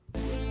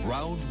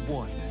Round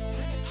one.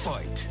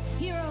 Fight.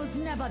 Heroes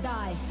never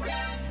die.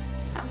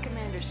 I'm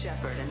Commander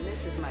Shepard, and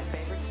this is my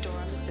favorite store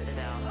on the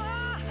Citadel.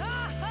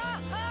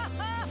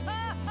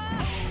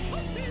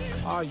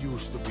 I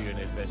used to be an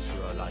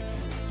adventurer like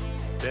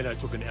you. Then I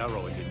took an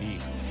arrow in the knee.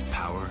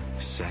 Power,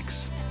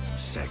 sex,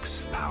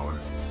 power.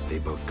 They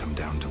both come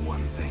down to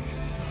one thing.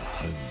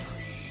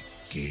 Hungry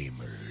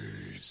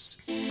gamers.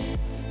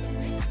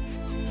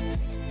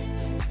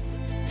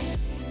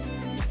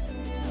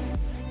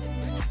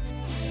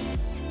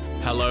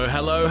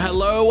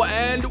 Hello,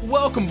 and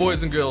welcome,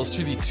 boys and girls,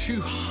 to the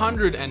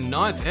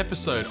 209th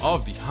episode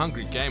of the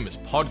Hungry Gamers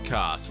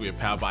podcast. We are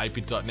powered by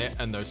ATEBIT.net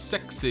and those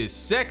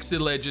sexy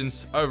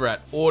legends over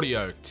at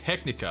Audio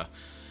Technica.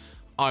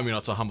 I'm your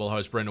not so humble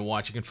host, Brendan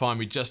White. You can find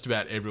me just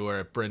about everywhere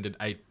at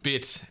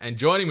Brendan8bit. And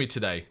joining me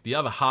today, the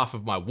other half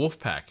of my wolf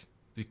pack,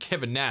 the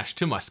Kevin Nash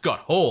to my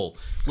Scott Hall.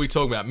 We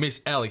talk about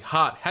Miss Allie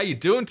Hart. How you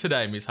doing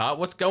today, Miss Hart?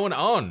 What's going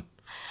on?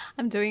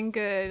 I'm doing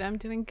good.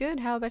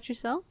 How about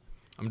yourself?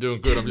 I'm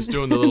doing good. I'm just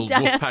doing the little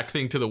wolf pack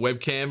thing to the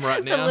webcam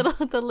right now.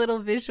 The little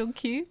visual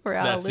cue for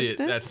our listeners.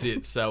 That's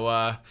it.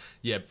 So,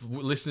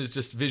 listeners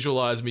just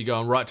visualize me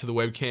going right to the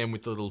webcam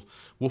with the little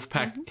wolf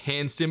pack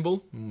hand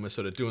symbol. And we're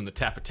sort of doing the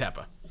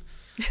tapper.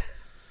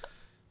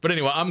 But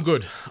anyway, I'm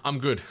good.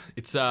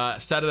 It's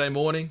Saturday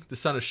morning. The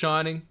sun is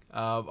shining.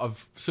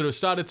 I've sort of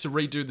started to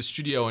redo the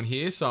studio in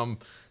here, so I'm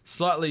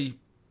slightly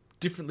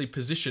differently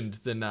positioned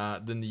than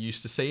you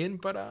used to see in,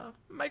 but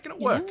making it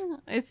work. Yeah,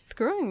 it's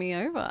screwing me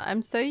over.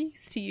 I'm so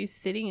used to you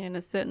sitting in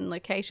a certain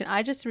location.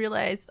 I just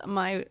realized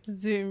my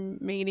Zoom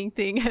meeting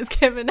thing has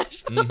Kevin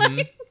Nash.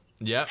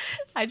 Yep.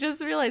 I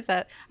just realized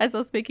that as I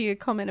was making a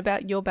comment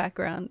about your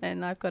background,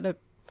 and I've got a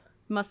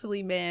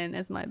muscly man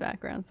as my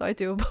background, so I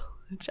do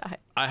apologize.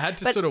 I had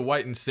to sort of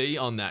wait and see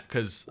on that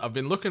because I've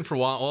been looking for a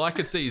while. All I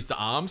could see is the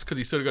arms because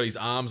he's sort of got his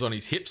arms on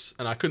his hips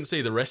and I couldn't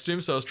see the rest of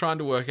him. So I was trying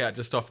to work out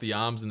just off the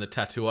arms and the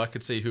tattoo. I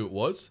could see who it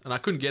was and I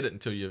couldn't get it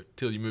until you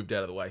moved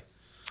out of the way.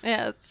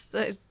 Yeah, it's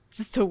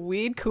just a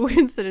weird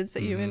coincidence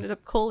that you ended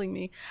up calling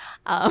me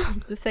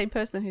the same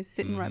person who's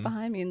sitting right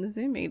behind me in the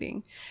Zoom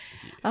meeting.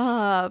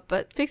 Yes.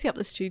 But fixing up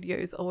the studio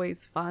is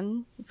always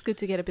fun. It's good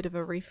to get a bit of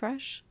a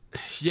refresh.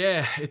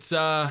 Yeah,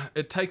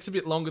 it takes a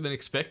bit longer than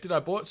expected.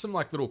 I bought some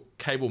like little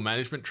cable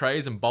management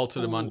trays and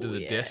bolted them under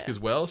the desk as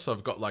well. So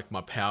I've got like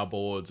my power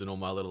boards and all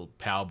my little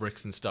power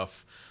bricks and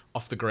stuff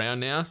off the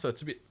ground now. So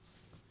it's a bit,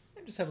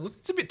 just have a look.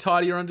 It's a bit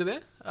tidier under there.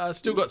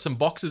 Still got some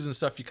boxes and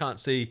stuff you can't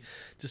see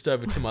just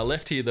over to my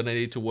left here that I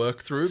need to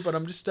work through. But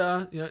I'm just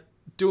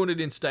doing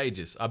it in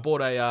stages. I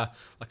bought a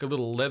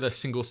little leather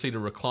single-seater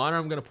recliner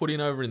I'm going to put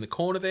in over in the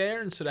corner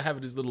there and sort of have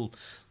it as little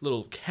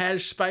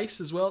cash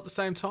space as well at the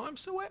same time.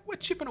 So we're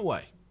chipping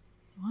away.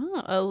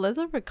 Wow, a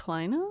leather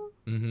recliner?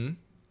 Mm-hmm.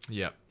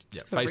 Yep.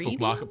 For Facebook reading?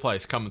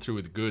 Marketplace coming through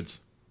with the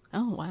goods.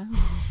 Oh, wow.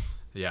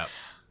 Yep.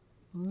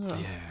 Ugh.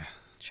 Yeah.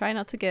 Try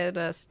not to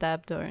get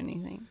stabbed or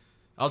anything.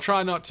 I'll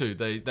try not to.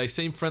 They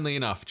seem friendly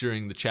enough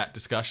during the chat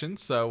discussion,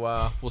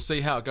 so we'll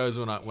see how it goes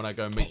when I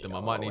go meet them.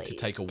 I might need to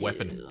take a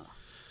weapon.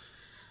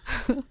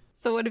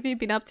 So what have you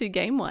been up to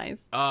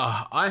game-wise?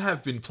 I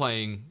have been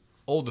playing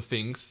all the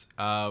things.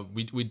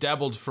 We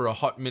dabbled for a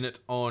hot minute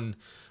on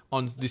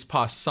this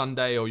past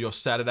Sunday or your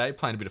Saturday,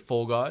 playing a bit of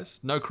Fall Guys.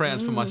 No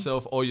crowns for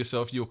myself or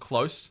yourself. You were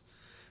close.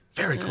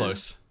 Very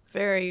close.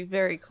 Very,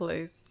 very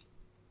close.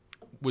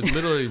 Was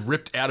literally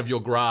ripped out of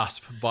your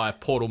grasp by a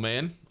portal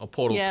man or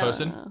portal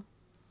person.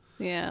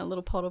 Yeah, a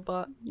little portal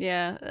bot.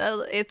 Yeah,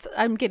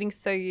 I'm getting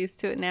so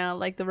used to it now.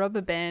 Like the rubber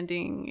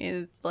banding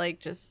is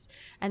like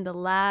and the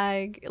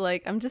lag.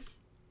 Like I'm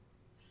just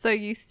so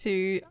used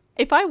to.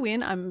 If I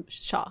win, I'm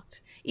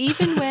shocked.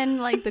 Even when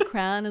like the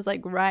crown is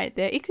like right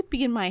there, it could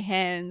be in my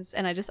hands,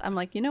 and I'm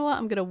like, you know what?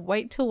 I'm gonna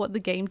wait till what the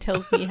game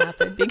tells me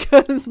happened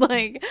because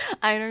like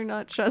I do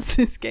not trust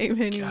this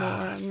game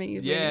anymore.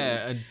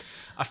 Yeah, and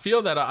I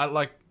feel that I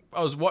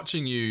was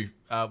watching you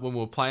when we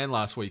were playing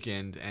last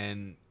weekend,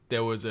 and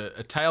there was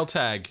a tail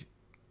tag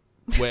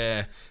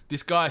where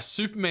this guy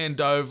Superman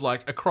dove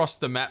like across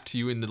the map to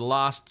you in the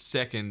last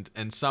second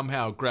and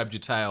somehow grabbed your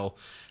tail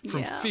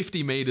from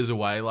 50 meters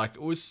away. Like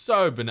it was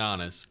so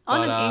bananas.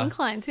 On an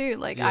incline too.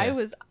 Like yeah.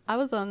 I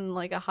was on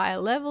like a higher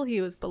level.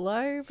 He was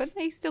below, but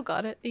he still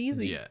got it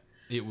easy. Yeah,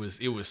 it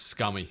was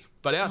scummy.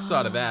 But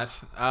outside of that,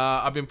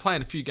 I've been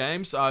playing a few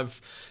games. I've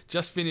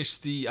just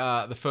finished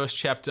the first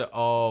chapter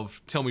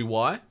of Tell Me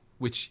Why,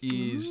 which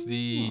is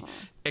the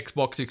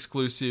Xbox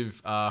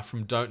exclusive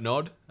from Don't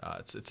Nod.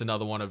 It's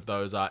another one of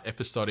those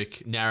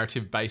episodic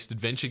narrative-based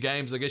adventure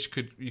games, I guess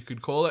you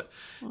could call it.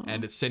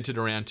 And it's centered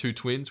around two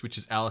twins, which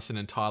is Allison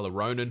and Tyler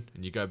Ronan.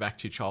 And you go back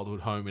to your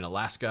childhood home in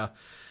Alaska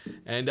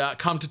and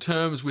come to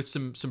terms with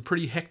some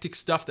pretty hectic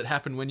stuff that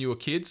happened when you were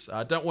kids.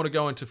 I don't want to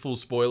go into full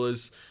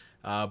spoilers,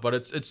 but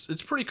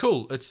it's pretty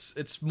cool.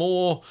 It's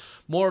more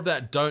of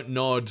that Don't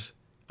Nod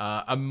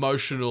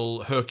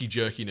emotional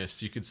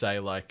herky-jerkiness, you could say,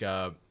 like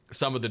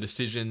some of the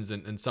decisions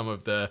and some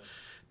of the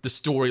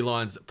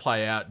storylines that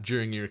play out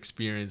during your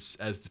experience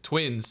as the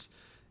twins.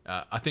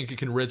 I think it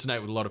can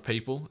resonate with a lot of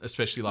people,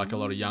 especially like a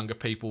lot of younger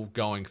people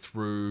going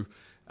through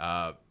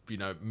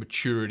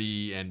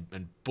maturity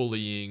and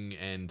bullying,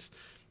 and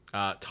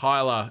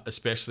Tyler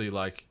especially,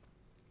 like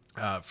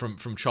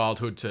from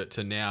childhood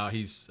to now,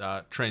 he's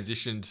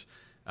transitioned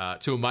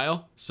to a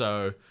male.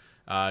 So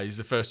he's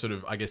the first sort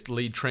of, I guess,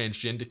 lead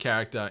transgender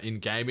character in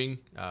gaming,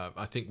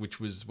 I think, which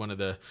was one of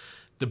the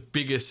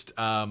biggest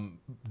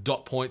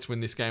dot points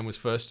when this game was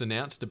first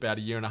announced about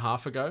a year and a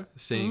half ago,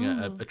 seeing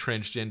a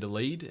transgender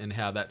lead and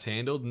how that's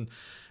handled.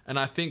 And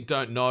I think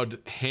Don't Nod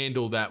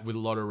handle that with a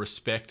lot of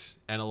respect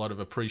and a lot of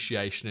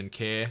appreciation and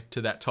care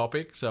to that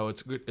topic. So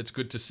it's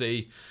good to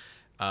see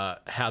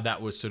how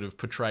that was sort of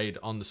portrayed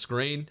on the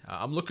screen.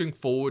 I'm looking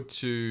forward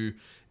to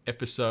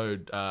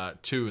episode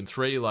 2 and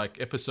 3.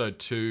 Like, episode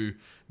 2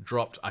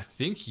 dropped, I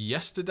think,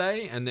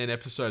 yesterday, and then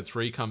episode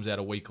 3 comes out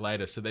a week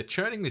later. So they're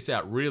churning this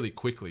out really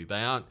quickly.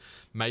 They aren't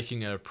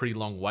making a pretty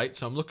long wait.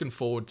 So I'm looking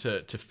forward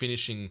to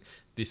finishing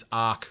this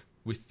arc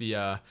with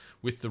the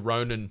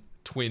Ronan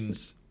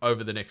twins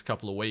over the next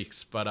couple of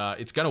weeks. But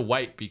it's going to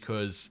wait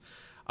because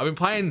I've been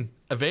playing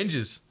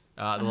Avengers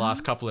the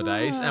last couple of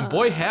days, and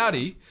boy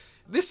howdy,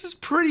 this is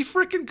pretty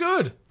freaking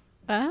good.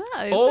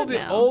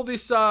 All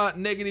this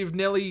negative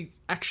Nelly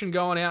action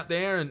going out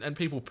there and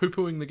people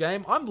poo-pooing the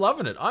game. I'm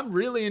loving it. I'm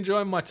really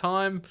enjoying my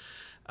time.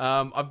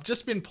 I've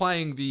just been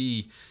playing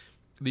the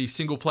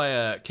single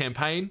player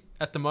campaign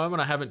at the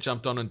moment. I haven't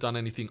jumped on and done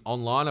anything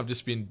online. I've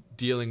just been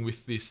dealing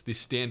with this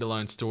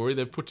standalone story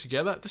they've put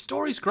together. The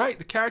story's great.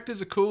 The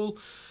characters are cool.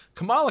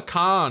 Kamala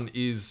Khan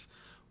is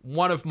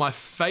one of my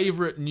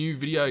favorite new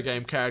video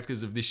game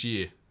characters of this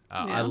year.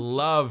 I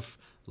love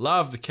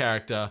the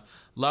character.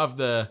 Love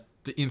the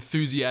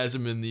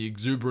enthusiasm and the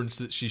exuberance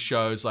that she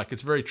shows. Like,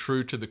 it's very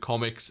true to the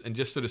comics, and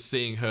just sort of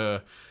seeing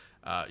her,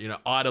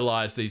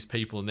 idolize these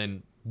people and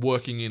then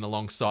working in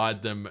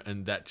alongside them,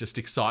 and that just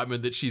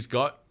excitement that she's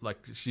got. Like,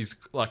 she's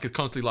like, it's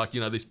constantly like,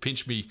 this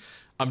pinch me,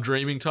 I'm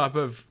dreaming type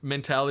of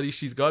mentality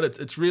she's got.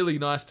 It's really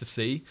nice to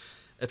see.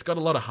 It's got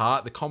a lot of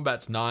heart. The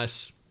combat's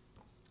nice.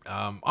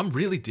 I'm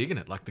really digging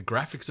it. Like, the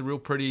graphics are real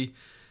pretty.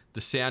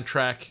 The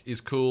soundtrack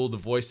is cool. The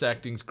voice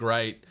acting's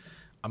great.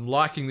 I'm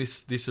liking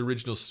this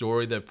original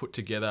story they've put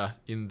together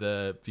in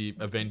the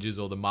Avengers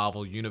or the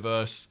Marvel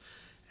universe.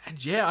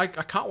 And yeah, I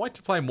can't wait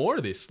to play more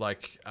of this.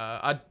 Like,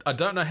 I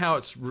don't know how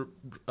it's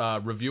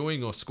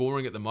reviewing or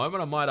scoring at the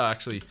moment. I might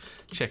actually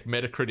check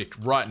Metacritic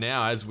right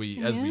now as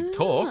we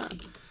talk.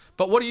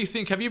 But what do you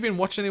think? Have you been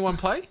watching anyone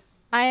play?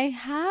 I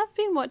have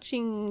been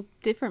watching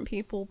different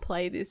people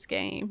play this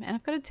game, and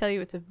I've got to tell you,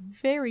 it's a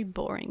very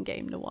boring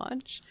game to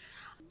watch.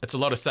 It's a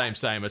lot of same.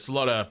 It's a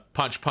lot of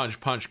punch,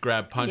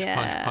 grab, punch,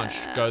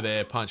 go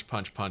there,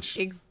 punch.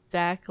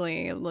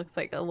 Exactly. It looks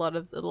like a lot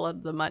of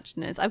the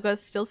muchness. I've got to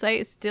still say,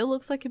 it still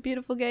looks like a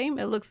beautiful game.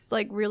 It looks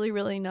like really,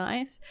 really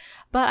nice.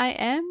 But I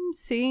am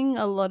seeing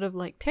a lot of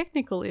like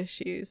technical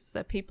issues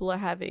that people are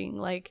having,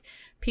 like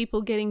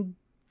people getting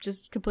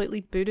just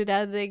completely booted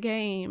out of their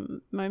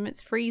game,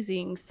 moments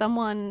freezing.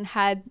 Someone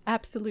had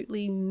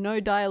absolutely no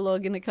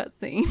dialogue in a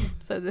cutscene,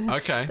 so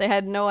they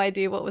had no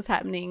idea what was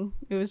happening.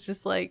 It was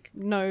just like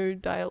no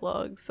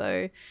dialogue.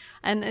 So,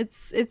 and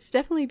it's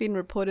definitely been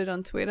reported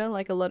on Twitter,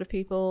 like a lot of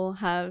people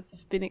have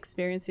been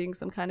experiencing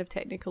some kind of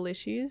technical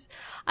issues.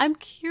 I'm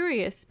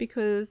curious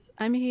because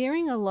I'm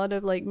hearing a lot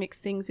of like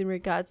mixed things in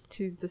regards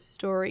to the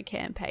story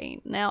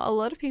campaign. Now, a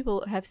lot of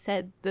people have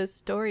said the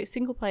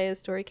single player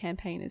story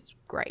campaign is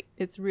great.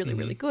 It's really,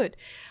 really good.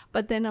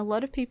 But then a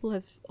lot of people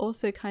have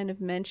also kind of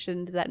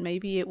mentioned that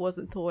maybe it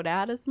wasn't thought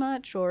out as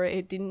much, or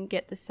it didn't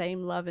get the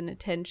same love and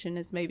attention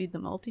as maybe the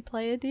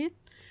multiplayer did.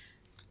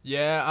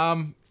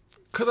 Yeah,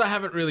 because I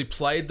haven't really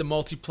played the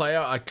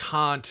multiplayer, I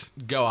can't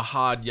go a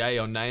hard yay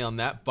or nay on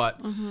that, but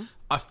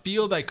I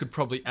feel they could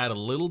probably add a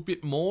little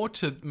bit more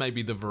to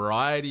maybe the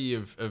variety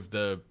of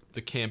the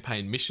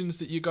campaign missions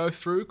that you go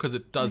through, because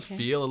it does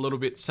feel a little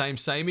bit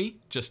samey,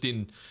 just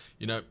in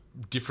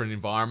different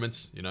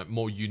environments,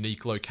 more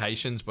unique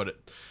locations, but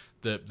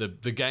the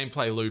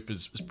gameplay loop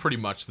is pretty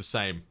much the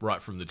same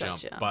right from the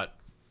jump. But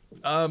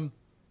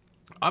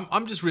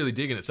I'm just really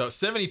digging it. So it's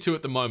 72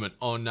 at the moment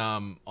on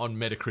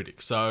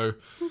Metacritic. So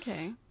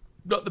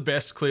not the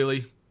best,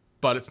 clearly,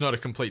 but it's not a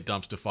complete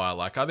dumpster fire.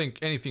 Like, I think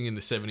anything in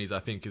the 70s,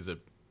 I think, is a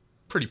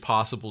pretty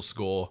passable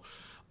score.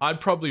 I'd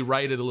probably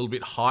rate it a little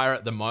bit higher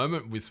at the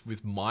moment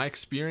with my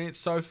experience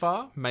so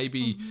far.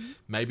 Maybe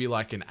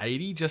like an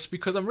 80, just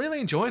because I'm really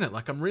enjoying it.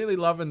 Like, I'm really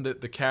loving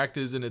the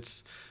characters, and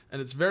it's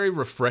very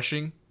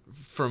refreshing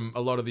from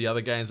a lot of the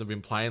other games I've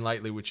been playing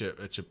lately, which are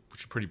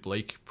pretty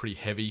bleak, pretty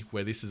heavy,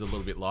 where this is a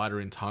little bit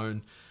lighter in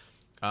tone.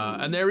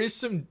 And there is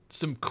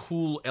some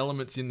cool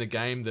elements in the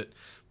game that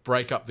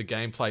break up the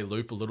gameplay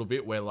loop a little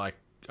bit, where like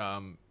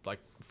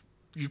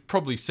you've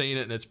probably seen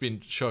it and it's been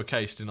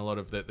showcased in a lot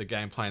of the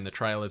gameplay and the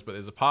trailers, but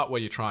there's a part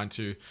where you're trying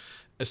to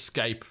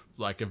escape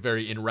like a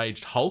very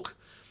enraged Hulk,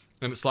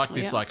 and it's like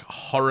this like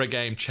horror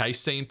game chase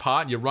scene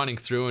part, and you're running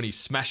through and he's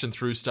smashing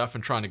through stuff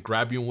and trying to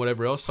grab you and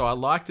whatever else. So I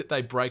like that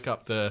they break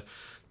up the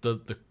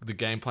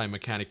gameplay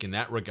mechanic in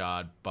that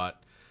regard.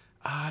 But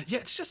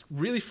it's just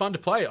really fun to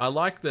play. I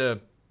like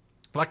the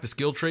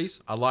skill trees.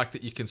 I like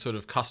that you can sort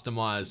of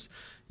customize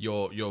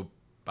your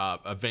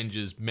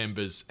Avengers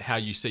members how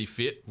you see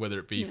fit, whether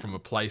it be from a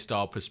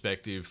playstyle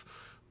perspective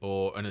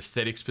or an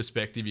aesthetics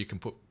perspective. You can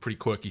put pretty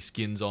quirky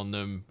skins on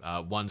them,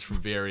 ones from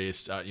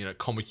various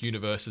comic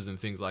universes and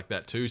things like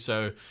that too.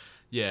 So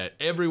yeah,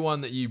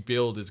 everyone that you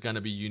build is going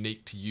to be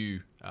unique to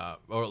you,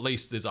 or at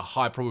least there's a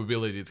high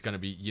probability it's going to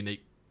be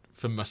unique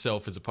for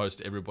myself as opposed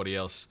to everybody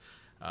else.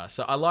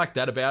 So I like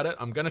that about it.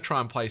 I'm going to try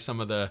and play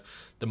some of the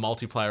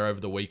multiplayer over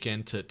the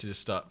weekend to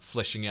just start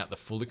fleshing out the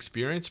full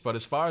experience. But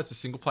as far as the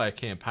single player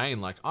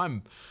campaign, like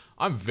I'm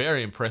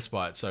very impressed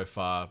by it so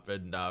far.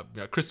 And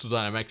Crystal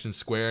Dynamics and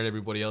Square and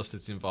everybody else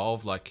that's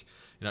involved, like,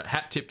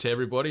 hat tip to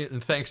everybody.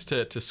 And thanks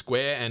to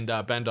Square and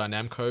Bandai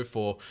Namco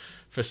for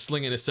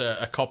slinging us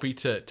a copy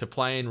to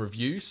play and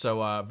review.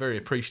 So very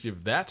appreciative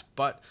of that.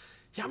 But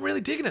yeah, I'm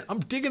really digging it. I'm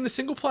digging the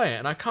single player,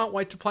 and I can't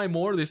wait to play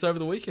more of this over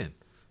the weekend.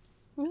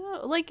 Yeah,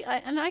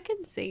 and I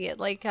can see it.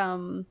 Like,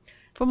 from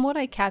what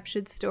I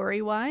captured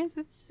story-wise,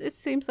 it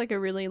seems like a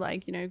really,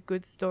 like,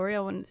 good story. I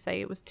wouldn't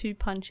say it was too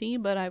punchy,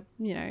 but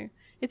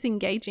it's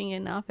engaging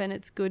enough, and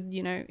it's good,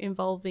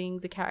 involving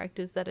the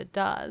characters that it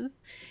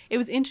does. It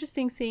was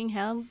interesting seeing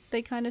how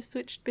they kind of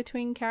switched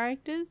between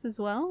characters as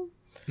well.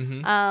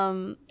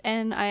 Mm-hmm.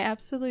 And I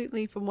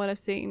absolutely, from what I've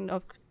seen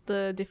of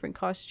the different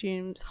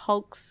costumes,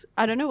 Hulk's,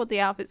 I don't know what the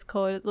outfit's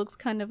called. It looks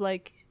kind of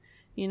like,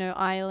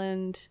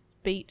 island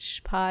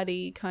beach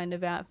party kind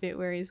of outfit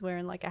where he's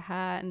wearing like a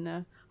hat and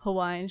a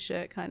Hawaiian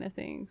shirt kind of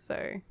thing.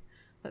 So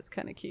that's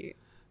kind of cute.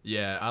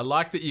 Yeah, I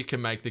like that you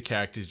can make the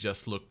characters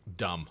just look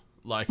dumb.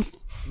 Like,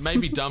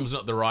 maybe dumb's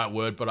not the right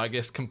word, but I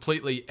guess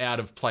completely out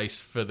of place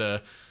for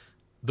the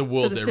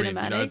world they're in.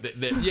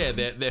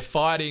 They're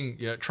fighting,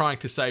 trying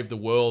to save the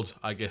world,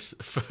 I guess,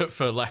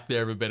 for lack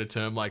thereof a better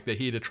term. Like, they're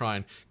here to try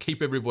and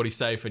keep everybody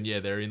safe, and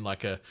they're in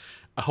like a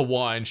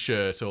Hawaiian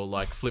shirt or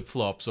like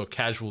flip-flops or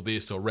casual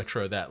this or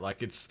retro that.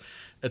 Like, it's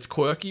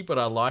quirky, but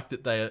I like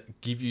that they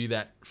give you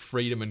that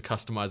freedom and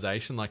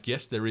customization. Like,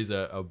 yes, there is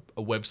a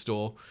web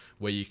store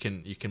where you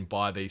can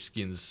buy these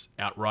skins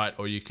outright,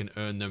 or you can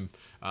earn them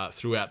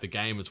throughout the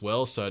game as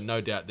well. So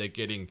no doubt they're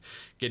getting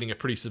a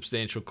pretty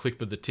substantial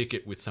clip of the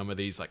ticket with some of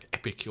these like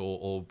epic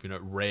or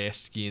rare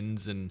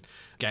skins and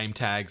game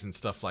tags and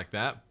stuff like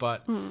that.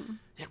 But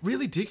yeah,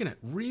 really digging it,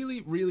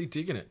 really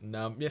digging it.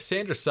 And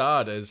Sandra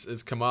Saad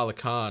as Kamala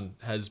Khan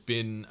has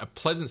been a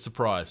pleasant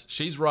surprise.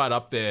 She's right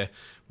up there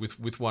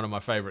with one of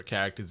my favorite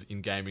characters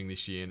in gaming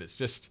this year, and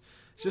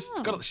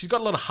she's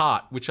got a lot of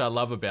heart, which I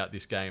love about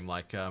this game.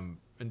 Like,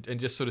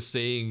 and just sort of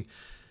seeing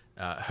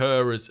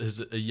her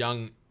as a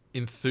young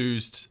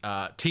enthused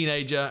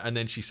teenager, and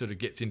then she sort of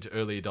gets into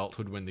early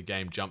adulthood when the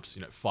game jumps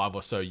 5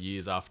 or so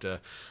years after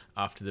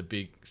the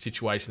big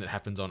situation that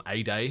happens on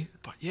A-Day.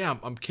 But yeah,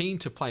 I'm keen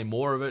to play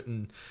more of it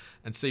and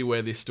see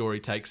where this story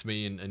takes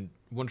me, and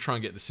want to try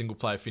and get the single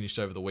player finished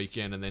over the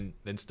weekend, and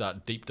then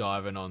start deep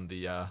diving on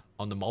the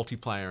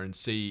multiplayer and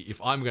see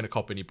if I'm going to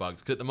cop any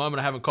bugs, because at the moment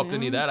I haven't copped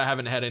any of that. I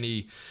haven't had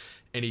any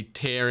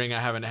tearing, I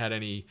haven't had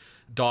any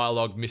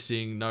dialogue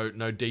missing, no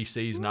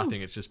DCs,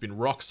 nothing. It's just been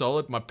rock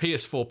solid. My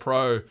PS4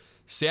 Pro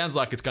sounds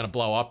like it's going to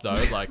blow up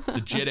though. Like, the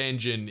jet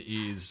engine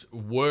is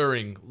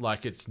whirring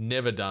like it's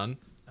never done.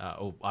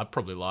 Or I'd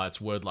probably lie,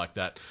 it's whirred like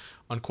that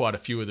on quite a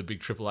few of the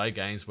big AAA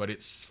games, but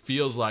it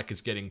feels like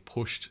it's getting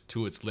pushed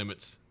to its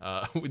limits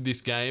with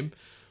this game.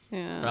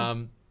 Yeah.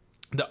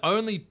 The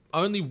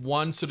only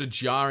one sort of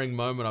jarring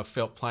moment I've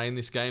felt playing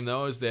this game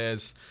though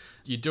is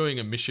you're doing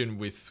a mission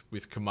with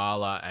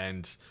Kamala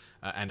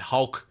and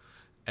Hulk,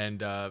 and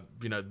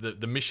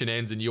the mission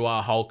ends and you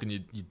are Hulk and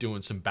you're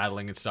doing some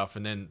battling and stuff,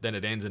 and then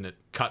it ends and it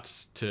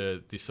cuts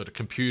to this sort of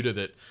computer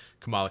that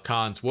Kamala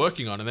Khan's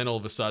working on, and then all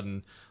of a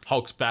sudden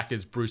Hulk's back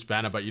as Bruce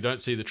Banner, but you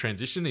don't see the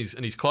transition.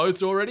 He's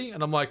clothed already,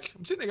 and I'm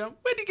sitting there going,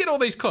 where did he get all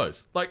these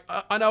clothes? Like,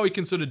 I know he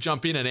can sort of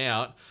jump in and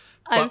out,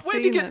 but where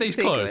did he get these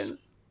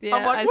clothes? Yeah,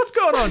 I'm like, what's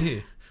going on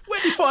here? Where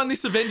did you find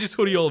this Avengers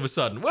hoodie all of a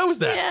sudden? Where was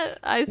that? Yeah,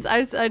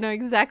 I know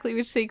exactly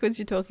which sequence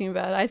you're talking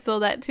about. I saw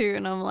that too,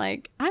 and I'm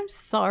like, I'm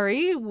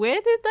sorry, where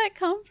did that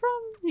come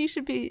from? You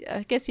should be,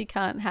 I guess you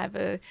can't have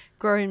a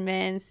grown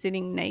man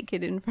sitting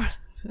naked in front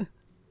of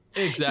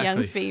a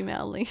young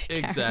female lead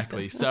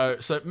Exactly. So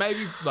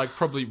maybe like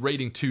probably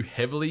reading too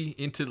heavily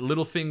into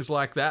little things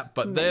like that,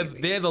 but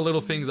they're the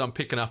little things I'm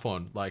picking up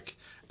on. Like,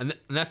 and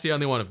that's the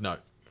only one of note.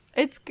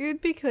 It's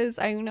good because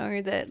I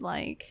know that,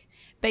 like,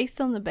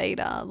 based on the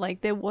beta, like,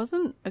 there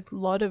wasn't a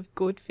lot of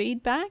good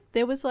feedback.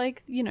 There was,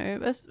 like,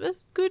 a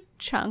good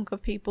chunk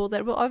of people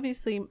that were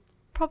obviously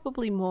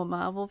probably more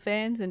Marvel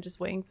fans and just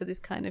waiting for this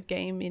kind of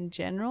game in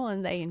general,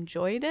 and they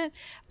enjoyed it.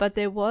 But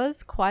there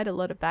was quite a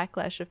lot of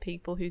backlash of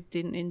people who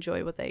didn't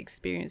enjoy what they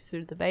experienced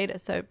through the beta.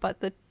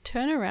 But the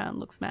turnaround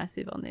looks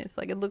massive on this.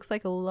 Like, it looks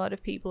like a lot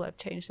of people have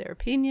changed their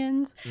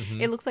opinions. Mm-hmm.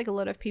 It looks like a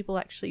lot of people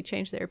actually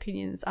changed their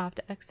opinions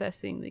after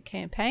accessing the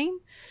campaign.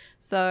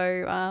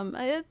 So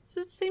it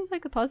seems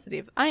like a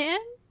positive. I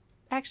am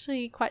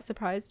actually quite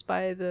surprised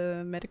by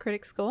the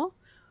Metacritic score.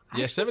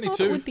 Yeah, 72. I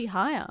thought it would be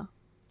higher.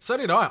 So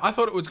did I. I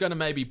thought it was going to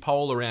maybe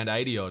poll around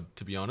 80 odd,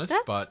 to be honest.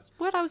 That's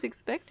what I was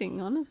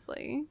expecting,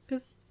 honestly.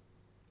 Because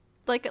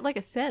like I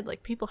said,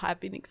 like people have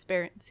been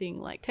experiencing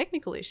like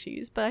technical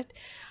issues, but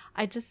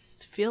I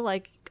just feel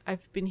like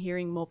I've been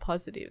hearing more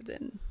positive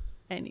than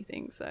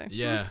anything. So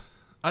yeah.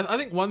 I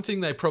think one thing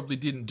they probably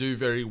didn't do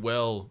very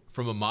well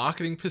from a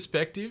marketing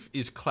perspective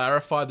is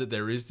clarify that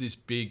there is this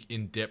big,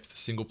 in-depth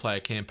single-player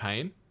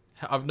campaign.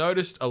 I've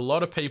noticed a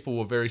lot of people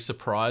were very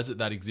surprised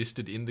that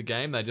existed in the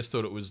game. They just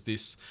thought it was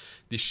this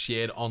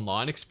shared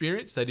online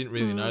experience. They didn't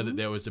really know that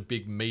there was a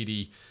big,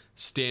 meaty,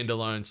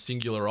 standalone,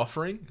 singular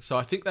offering. So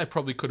I think they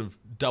probably could have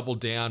doubled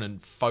down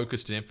and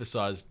focused and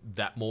emphasized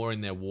that more in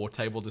their war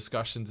table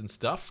discussions and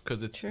stuff,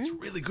 because it's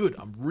really good.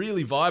 I'm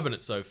really vibing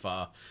it so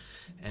far.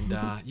 And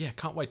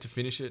can't wait to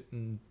finish it,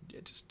 and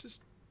just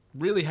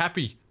really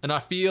happy. And I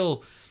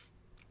feel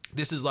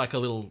this is like a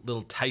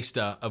little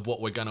taster of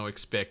what we're going to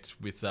expect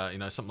with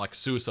something like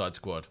Suicide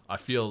Squad. I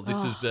feel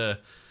this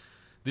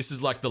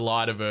is like the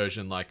lighter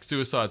version. Like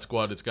Suicide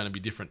Squad, it's going to be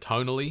different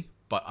tonally,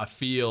 but I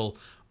feel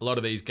a lot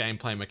of these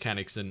gameplay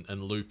mechanics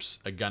and loops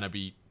are going to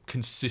be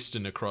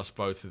consistent across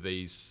both of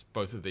these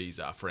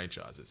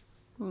franchises.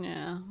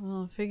 Yeah,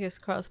 well, fingers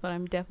crossed, but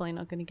I'm definitely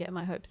not going to get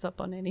my hopes up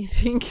on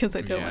anything because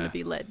I don't want to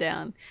be let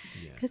down.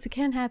 Because it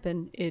can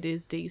happen. It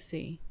is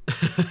DC.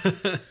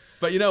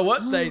 But you know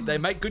what? They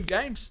make good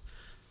games.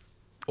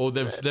 Or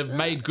they've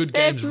made good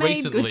games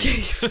recently.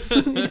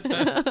 Good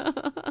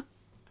games.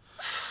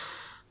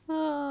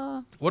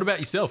 What about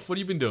yourself? What have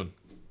you been doing?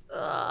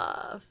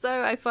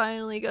 So I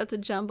finally got to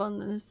jump on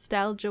the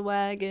nostalgia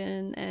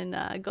wagon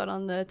and got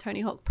on the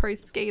Tony Hawk Pro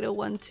Skater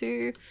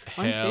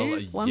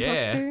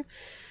 1+2.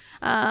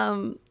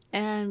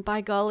 And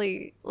by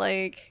golly,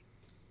 like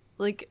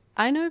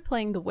I know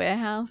playing the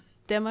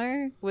warehouse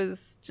demo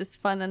was just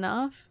fun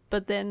enough,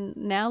 but then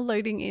now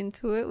loading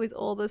into it with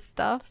all this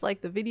stuff,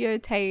 like the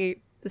videotape,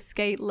 the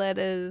skate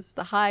letters,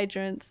 the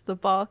hydrants, the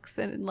box,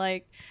 and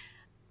like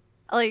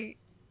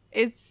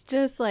it's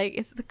just like,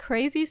 it's the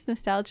craziest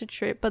nostalgia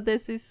trip, but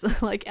there's this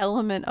like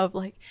element of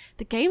like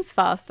the game's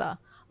faster,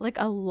 like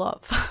a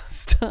lot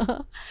faster.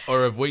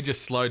 Or have we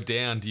just slowed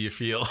down, do you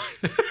feel?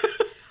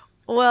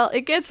 Well,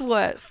 it gets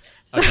worse.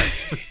 So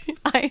Okay.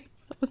 I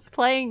was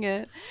playing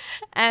it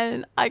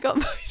and I got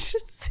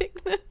motion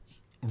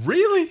sickness.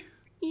 Really?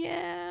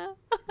 Yeah.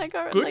 I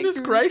got Goodness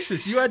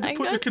gracious, you had to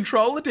put the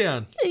controller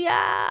down.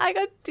 Yeah, I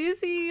got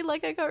dizzy.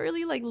 Like I got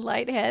really like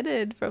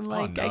lightheaded from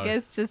like, no. I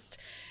guess just,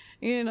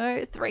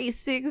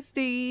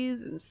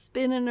 360s and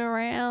spinning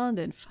around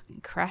and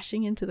fucking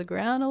crashing into the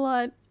ground a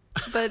lot.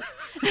 But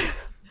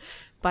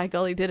by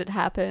golly, did it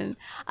happen.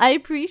 I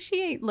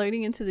appreciate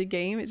loading into the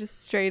game. It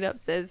just straight up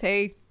says,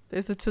 hey,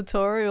 there's a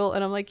tutorial.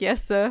 And I'm like,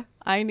 yes, sir.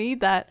 I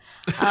need that.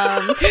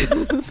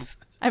 'Cause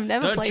I've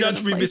never played. Don't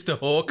judge me, Mr.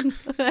 Hawk.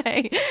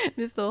 Hey,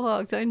 Mr.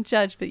 Hawk, don't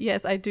judge. But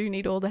yes, I do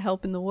need all the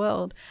help in the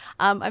world.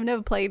 I've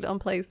never played on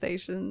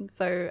PlayStation.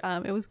 So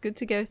it was good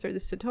to go through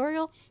this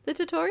tutorial. The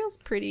tutorial's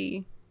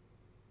pretty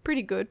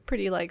good,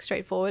 pretty like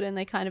straightforward, and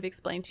they kind of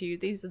explain to you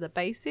these are the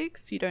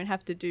basics. You don't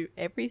have to do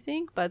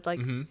everything, but like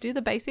do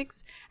the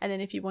basics, and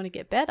then if you want to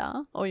get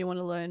better or you want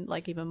to learn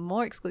like even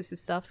more exclusive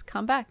stuff,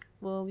 come back.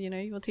 Well,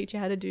 we'll teach you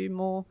how to do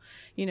more,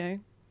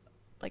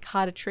 like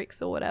harder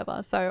tricks or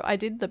whatever. So I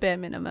did the bare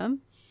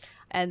minimum,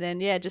 and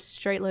then just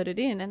straight loaded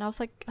in, and I was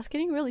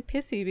getting really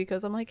pissy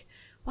because I'm like,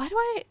 why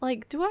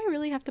do I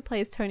really have to play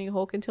as Tony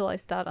Hawk until I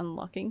start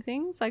unlocking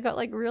things? I got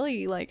like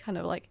really like kind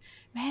of like,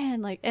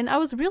 man, like, and I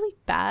was really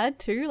bad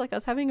too. Like I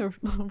was having a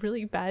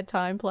really bad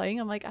time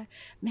playing. I'm like,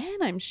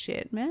 I'm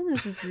shit, man.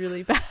 This is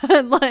really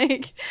bad.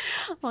 Like,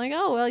 I'm like,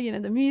 oh, well,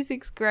 the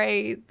music's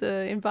great.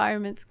 The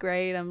environment's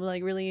great. I'm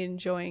like really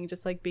enjoying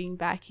just like being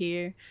back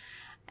here.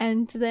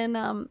 And then,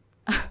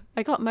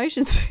 I got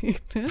motion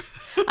sickness.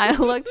 I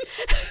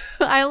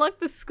unlocked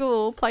the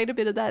school, played a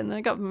bit of that, and then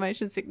I got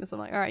motion sickness. I'm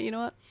like, all right, you know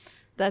what?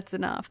 That's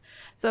enough.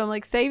 So I'm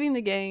like saving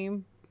the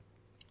game,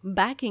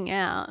 backing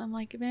out. I'm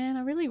like, man,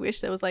 I really wish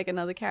there was like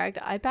another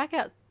character. I back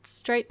out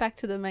straight back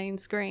to the main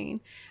screen,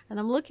 and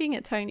I'm looking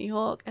at Tony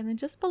Hawk, and then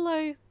just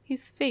below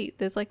his feet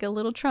there's like a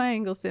little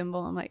triangle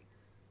symbol. I'm like,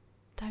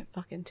 don't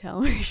fucking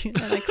tell me.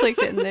 And I clicked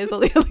it, and there's all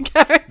the other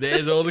characters.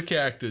 There's all the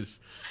characters.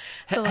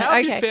 So How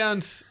have you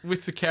found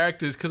with the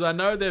characters? Because I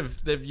know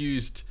they've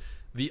used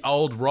the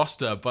old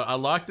roster, but I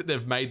like that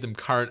they've made them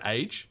current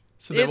age.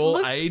 So they've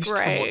all aged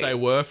from what they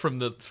were from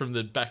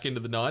the back end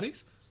of the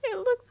 90s. It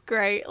looks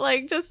great.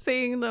 Like just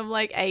seeing them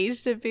like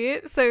aged a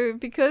bit. So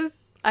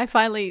because I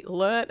finally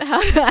learned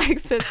how to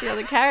access the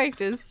other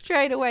characters,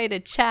 straight away to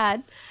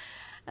Chad.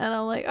 And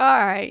I'm like,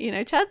 all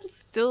right, Chad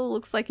still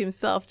looks like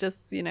himself,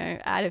 just,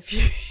 add a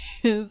few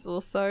years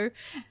or so,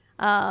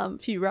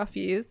 few rough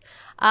years.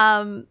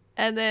 And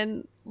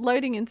then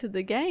loading into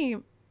the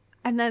game,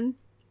 and then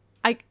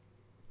I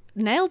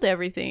nailed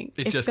everything.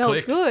 It just felt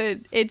clicked.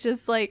 good. It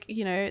just like,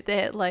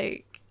 their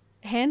like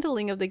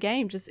handling of the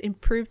game just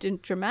improved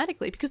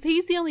dramatically because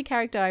he's the only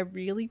character I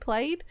really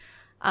played.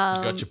 You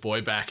got your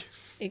boy back.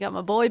 It got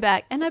my boy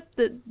back, and my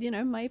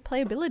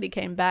playability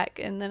came back,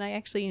 and then I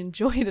actually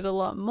enjoyed it a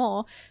lot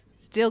more.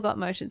 Still got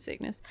motion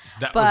sickness.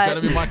 That was going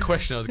to be my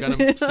question. I was going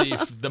to see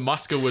if the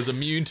Musker was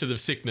immune to the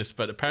sickness,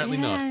 but apparently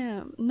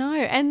not. No,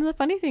 and the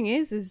funny thing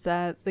is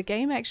that the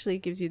game actually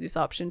gives you this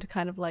option to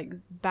kind of like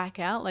back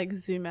out, like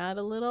zoom out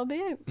a little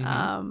bit.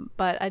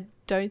 But I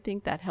don't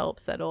think that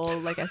helps at all.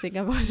 Like, I think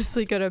I've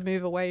obviously got to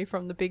move away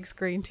from the big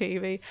screen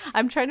TV.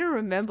 I'm trying to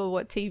remember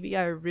what TV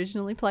I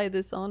originally played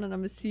this on, and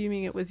I'm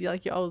assuming it was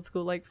like your old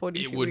school, like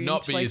 42 It would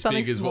not be like as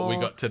big as what we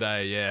got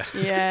today, yeah.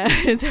 Yeah,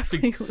 it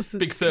definitely was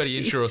big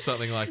 30-incher or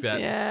something like that.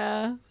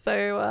 Yeah,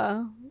 so,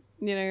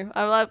 I'm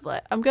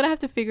going to have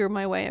to figure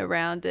my way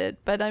around it.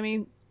 But, I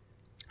mean,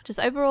 just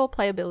overall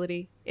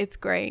playability, it's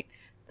great.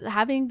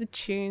 Having the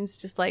tunes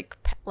just like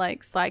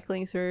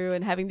cycling through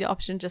and having the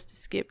option just to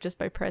skip just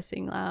by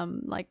pressing I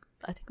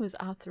think it was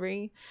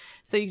R3,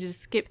 so you just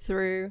skip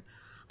through,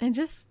 and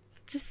just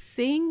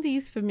seeing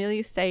these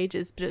familiar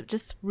stages but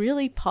just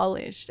really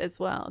polished as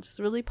well, just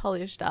really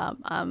polished up,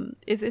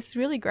 it's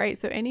really great.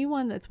 So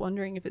anyone that's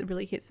wondering if it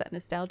really hits that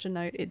nostalgia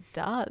note, it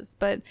does.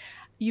 But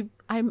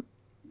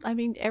I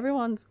mean,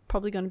 everyone's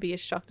probably going to be as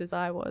shocked as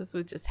I was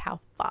with just how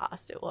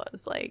fast it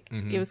was. Like,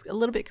 it was a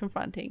little bit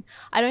confronting.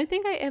 I don't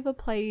think I ever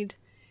played,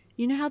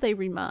 you know how they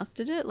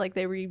remastered it? Like,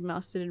 they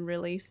remastered and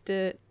released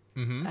it,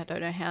 I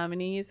don't know how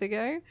many years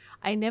ago.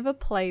 I never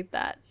played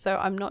that. So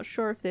I'm not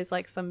sure if there's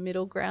like some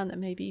middle ground that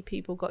maybe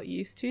people got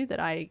used to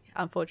that I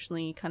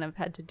unfortunately kind of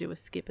had to do a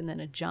skip and then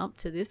a jump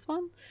to this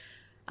one.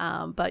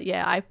 But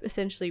yeah, I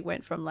essentially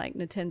went from like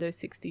Nintendo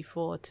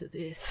 64 to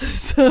this.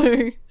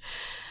 So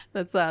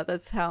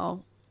that's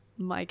how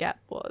my gap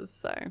was.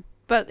 So,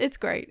 but it's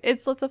great,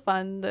 it's lots of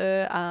fun.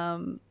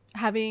 The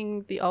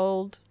having the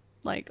old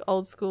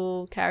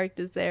school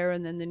characters there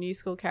and then the new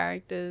school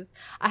characters.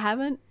 I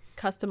haven't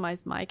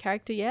customized my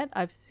character yet.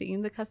 I've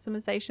seen the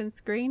customization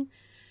screen.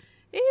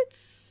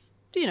 It's,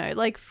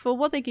 like, for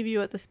what they give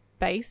you at the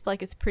base,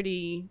 like, it's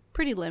pretty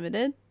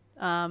limited.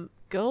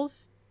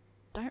 Girls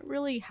don't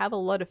really have a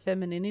lot of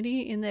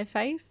femininity in their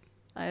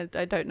face. I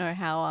don't know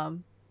how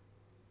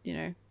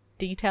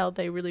detailed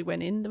they really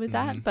went in with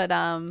that, but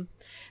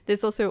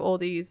there's also all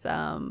these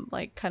kind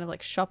of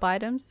like shop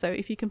items. So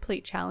if you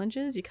complete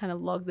challenges, you kind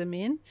of log them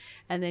in,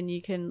 and then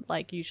you can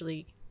like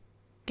usually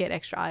get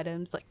extra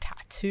items like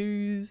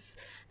tattoos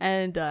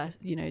and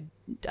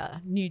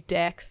new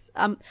decks.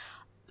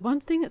 One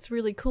thing that's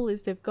really cool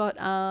is they've got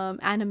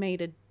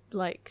animated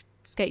like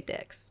skate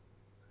decks.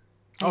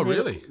 Oh,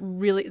 really?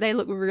 They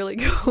look really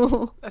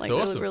cool. That's like,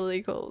 awesome. They look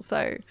really cool.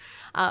 So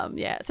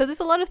so there's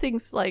a lot of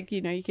things like,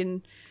 you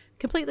can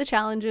complete the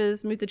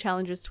challenges, move the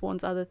challenges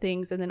towards other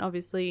things, and then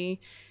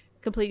obviously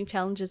completing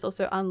challenges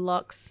also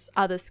unlocks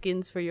other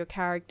skins for your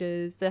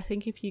characters. I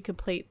think if you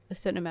complete a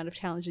certain amount of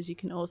challenges, you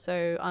can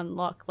also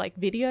unlock like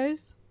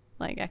videos,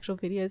 like actual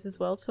videos as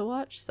well to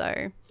watch.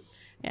 So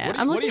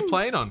yeah. What are you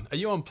playing on? Are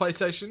you on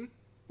PlayStation?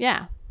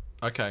 Yeah.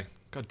 Okay.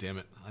 God damn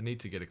it. I need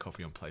to get a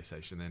copy on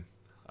PlayStation then.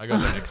 I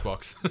got an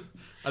Xbox.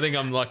 I think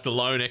I'm like the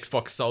lone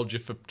Xbox soldier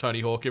for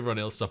Tony Hawk. Everyone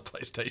else is on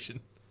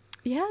PlayStation.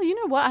 Yeah, you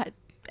know what?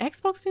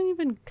 Xbox didn't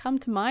even come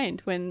to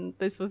mind when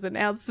this was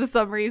announced for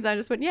some reason. I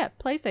just went, yeah,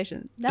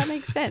 PlayStation. That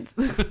makes sense.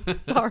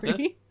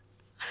 Sorry.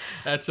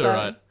 That's all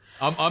right.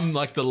 I'm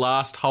like the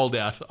last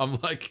holdout. I'm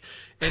like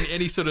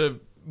any sort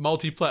of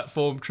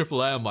multi-platform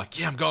AAA. I'm like,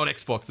 yeah, I'm going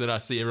Xbox. Then I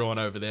see everyone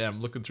over there.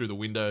 I'm looking through the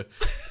window,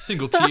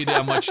 single tear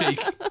down my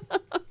cheek.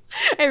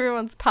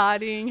 Everyone's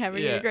partying,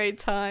 having a great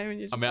time, and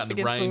you're just I'm out in the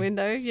against rain. the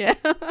window. Yeah.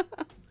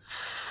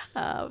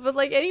 But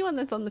like anyone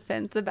that's on the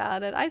fence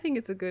about it, I think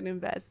it's a good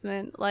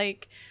investment.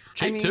 Like,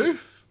 Cheap too?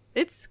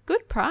 It's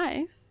good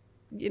price,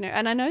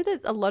 and I know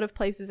that a lot of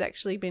places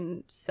actually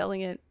been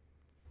selling it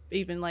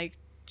even like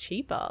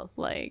cheaper.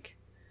 Like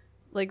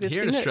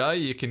here in Australia,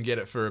 you can get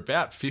it for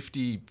about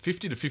 50 to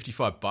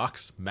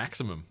 $55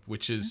 maximum,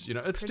 which is,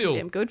 it's still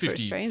damn good for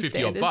 50 Australian odd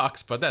standards.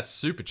 bucks, but that's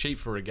super cheap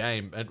for a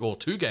game, or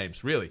two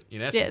games, really,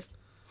 in essence. Yes.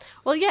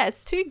 Well, yeah,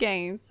 it's 2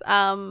 games.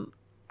 Have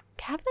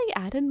they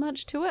added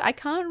much to it? I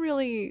can't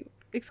really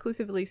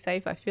exclusively say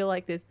if I feel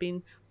like there's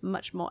been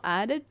much more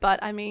added,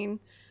 but I mean,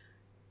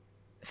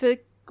 for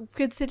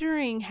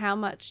considering how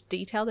much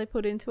detail they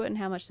put into it and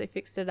how much they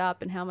fixed it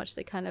up and how much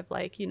they kind of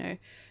like,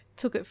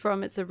 took it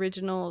from its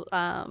original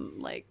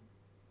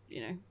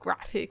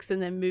graphics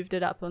and then moved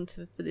it up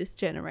onto for this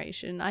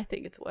generation, I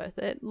think it's worth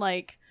it.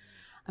 Like,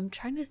 I'm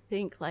trying to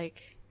think,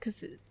 like,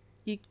 because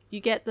you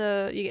get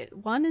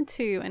 1 and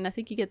 2, and I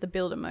think you get the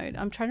builder mode.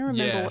 I'm trying to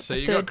remember what so the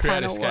you third got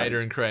Creator panel Skater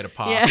was. and Creator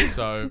Park. Yeah.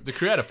 So the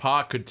Creator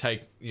Park could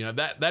take,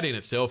 that in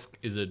itself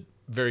is a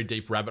very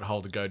deep rabbit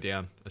hole to go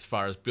down as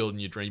far as building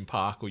your dream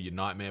park or your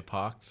nightmare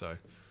park. So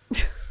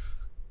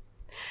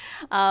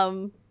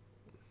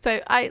So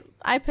I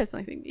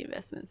personally think the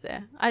investment's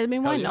there. I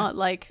mean, why not?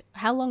 Like,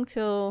 how long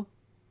till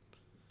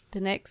the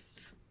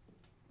next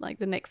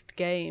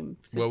game?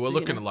 Well, we're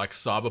looking at like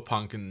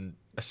Cyberpunk and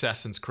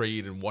Assassin's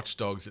Creed and Watch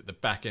Dogs at the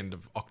back end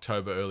of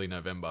October, early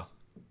November.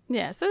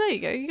 Yeah, so there you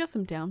go. You got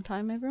some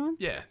downtime, everyone.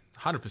 Yeah,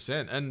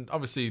 100%. And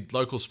obviously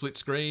local split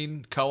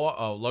screen,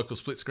 local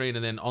split screen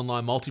and then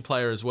online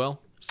multiplayer as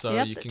well. So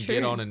Yep, you can true.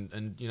 get on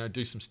and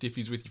do some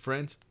stiffies with your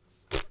friends.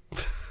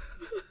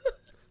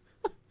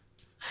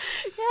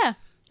 Yeah,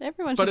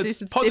 everyone But should do it's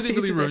some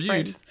positively stiffies with their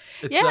reviewed. friends.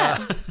 It's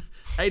Yeah.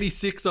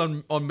 86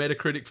 on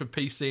Metacritic for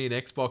PC and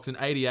Xbox and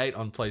 88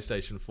 on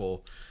PlayStation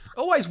 4. It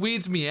always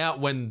weirds me out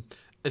when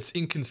it's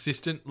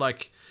inconsistent.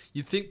 Like,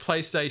 you'd think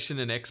PlayStation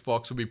and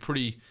Xbox would be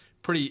pretty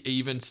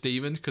even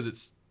Stevens because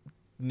it's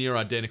near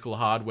identical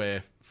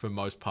hardware for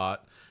most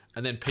part.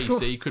 And then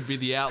PC could be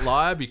the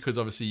outlier because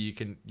obviously you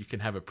can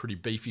have a pretty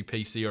beefy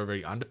PC or a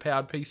very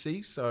underpowered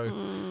PC.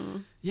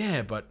 So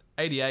yeah, but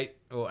 88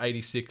 or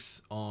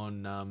 86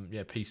 on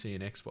PC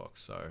and Xbox.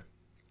 So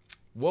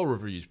well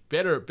reviews,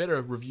 better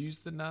reviews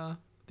than the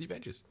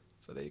Avengers.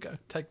 So there you go.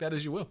 Take that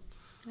as you will.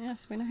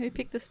 Yes, we know who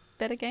picked this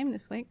better game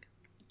this week.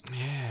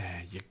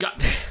 Yeah, you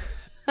got me.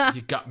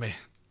 You got me.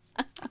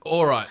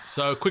 All right,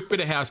 so quick bit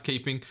of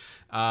housekeeping.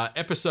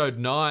 Episode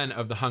 9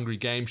 of the Hungry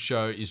Game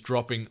Show is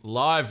dropping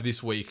live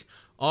this week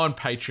on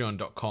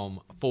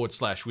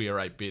patreon.com/We Are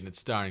 8-Bit. And it's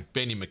starring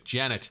Benny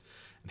McJanet.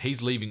 And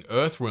he's leaving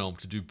Earthrealm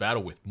to do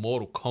battle with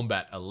Mortal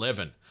Kombat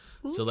 11.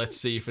 So let's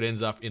see if it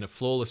ends up in a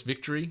flawless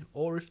victory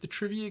or if the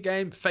trivia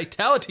game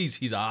fatalities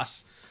his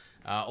ass.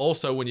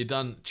 Also, when you're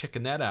done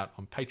checking that out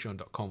on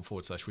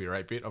patreon.com/We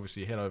Are 8-Bit,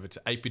 obviously head over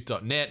to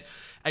 8bit.net,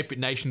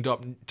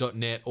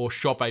 8bitnation.net, or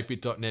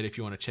shop8bit.net if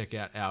you want to check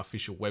out our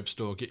official web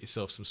store. Get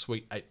yourself some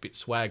sweet 8-bit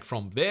swag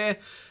from there.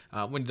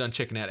 When you're done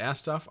checking out our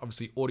stuff,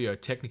 obviously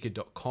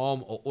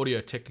audiotechnica.com or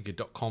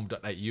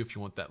audiotechnica.com.au if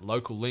you want that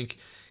local link.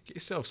 Get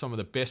yourself some of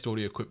the best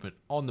audio equipment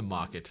on the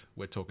market.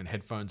 We're talking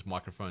headphones,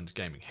 microphones,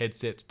 gaming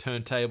headsets,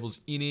 turntables,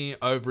 in-ear,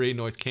 over-ear,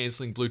 noise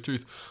cancelling,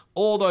 Bluetooth,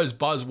 all those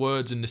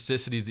buzzwords and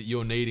necessities that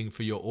you're needing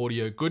for your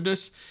audio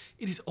goodness.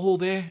 It is all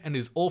there and it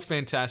is all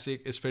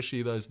fantastic,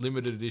 especially those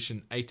limited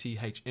edition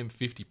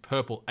ATH-M50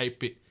 purple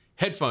 8-bit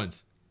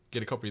headphones.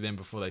 Get a copy of them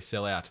before they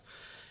sell out.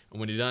 And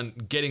when you're done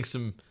getting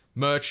some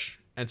merch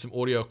and some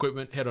audio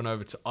equipment, head on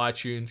over to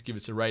iTunes, give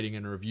us a rating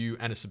and a review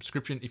and a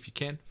subscription if you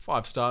can.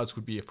 5 stars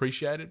would be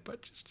appreciated,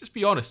 but just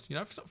be honest. If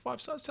it's not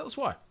 5 stars, tell us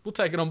why. We'll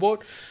take it on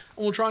board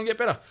and we'll try and get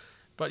better.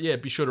 But yeah,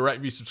 be sure to rate,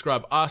 review,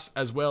 subscribe us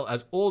as well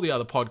as all the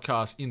other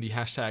podcasts in the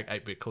hashtag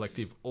 8bit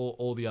collective,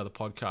 all the other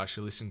podcasts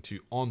you're listening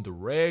to on the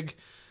reg.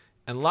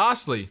 And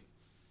lastly,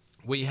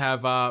 we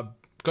have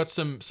got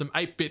some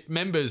 8bit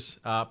members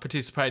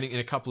participating in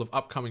a couple of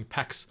upcoming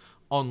PAX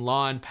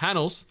online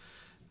panels.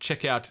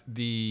 Check out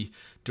the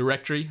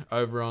directory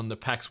over on the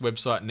PAX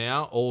website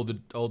now. All the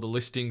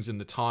listings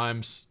and the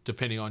times,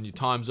 depending on your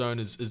time zone,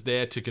 is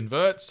there to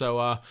convert.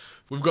 So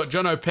we've got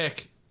John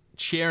O'Peck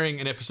sharing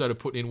an episode of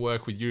Putting in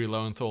Work with Yuri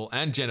Lowenthal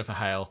and Jennifer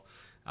Hale.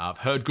 I've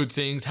heard good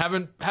things.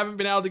 Haven't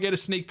been able to get a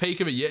sneak peek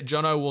of it yet.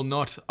 Jono will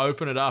not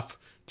open it up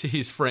to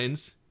his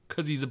friends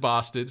because he's a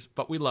bastard,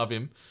 but we love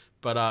him.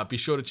 But be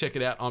sure to check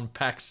it out on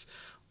PAX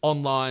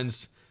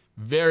Online's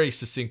very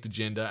succinct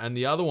agenda. And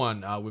the other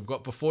one, we've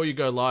got Before You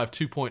Go Live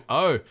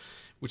 2.0,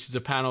 which is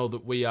a panel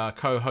that we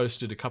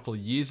co-hosted a couple of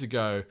years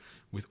ago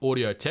with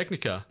Audio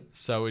Technica.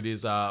 So it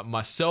is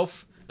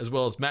myself, as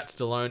well as Matt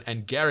Stallone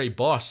and Gary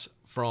Boss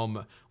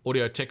from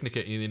Audio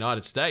Technica in the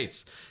United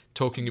States,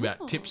 talking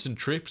about tips and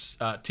tricks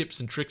and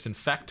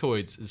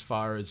factoids as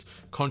far as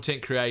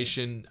content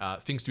creation,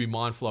 things to be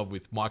mindful of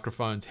with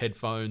microphones,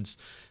 headphones,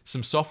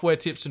 some software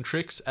tips and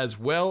tricks, as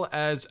well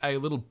as a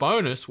little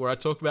bonus where I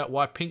talk about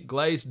why pink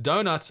glazed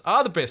donuts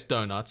are the best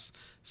donuts.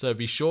 So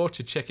be sure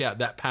to check out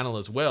that panel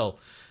as well.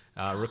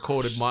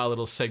 Recorded my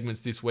little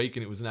segments this week,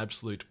 and it was an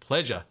absolute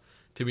pleasure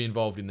to be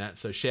involved in that.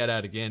 So shout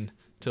out again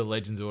to the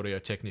Legends Audio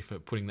Technica for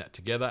putting that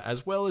together,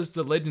 as well as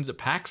the Legends at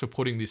PAX for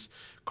putting this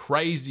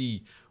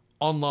crazy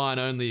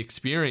online-only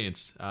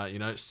experience.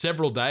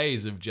 Several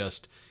days of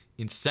just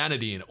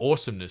insanity and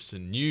awesomeness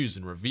and news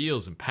and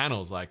reveals and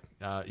panels.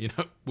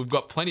 We've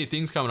got plenty of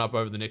things coming up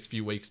over the next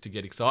few weeks to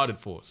get excited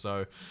for.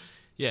 So,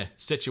 yeah,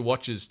 set your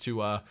watches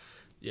to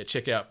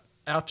check out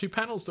our 2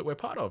 panels that we're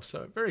part of.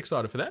 So, very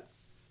excited for that.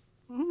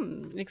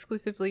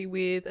 Exclusively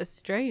with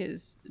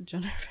Australia's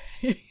John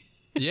O'Peck.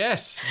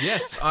 Yes.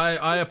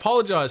 I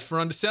apologise for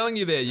underselling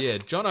you there. Yeah,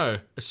 Jono,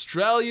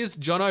 Australia's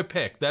John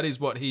O'Peck. That is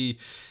what he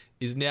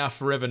is now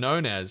forever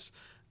known as.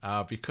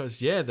 Because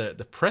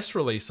the press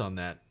release on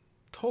that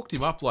talked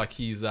him up like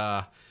he's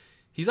up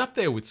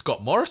there with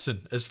Scott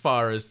Morrison as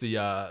far as the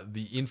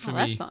infamy.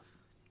 Oh, that's not...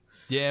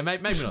 Yeah,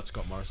 maybe not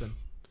Scott Morrison.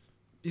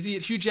 Is he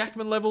at Hugh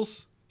Jackman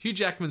levels? Hugh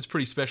Jackman's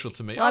pretty special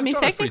to me. Well, I mean,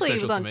 Jono's technically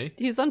pretty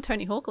he was on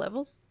Tony Hawk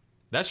levels.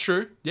 That's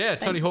true. Yeah,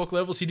 Same. Tony Hawk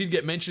levels. He did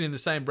get mentioned in the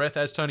same breath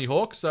as Tony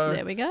Hawk. So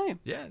There we go.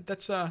 yeah,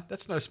 that's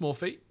no small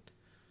feat.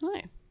 No.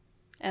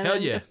 And Hell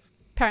then yeah.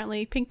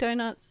 Apparently pink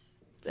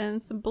donuts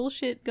and some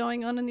bullshit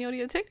going on in the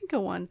Audio Technica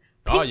one.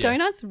 Oh, Pink yeah.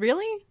 donuts?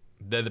 Really?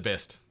 They're the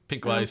best.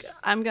 Pink glazed.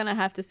 I'm going to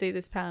have to see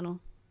this panel.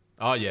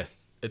 Oh yeah,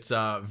 it's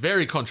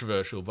very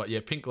controversial, but yeah,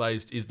 pink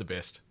glazed is the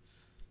best.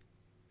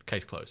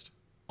 Case closed.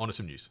 On to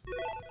some news.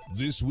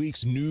 This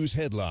week's news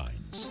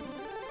headlines.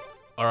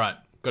 All right,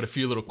 got a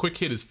few little quick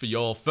hitters for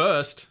y'all.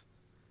 First,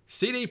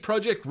 CD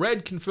Projekt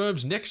Red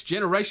confirms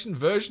next-generation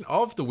version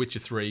of The Witcher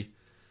 3.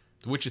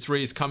 The Witcher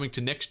 3 is coming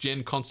to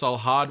next-gen console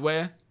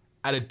hardware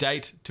at a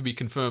date to be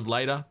confirmed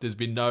later. There's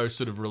been no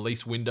sort of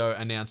release window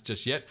announced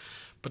just yet,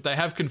 but they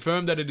have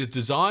confirmed that it is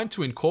designed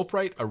to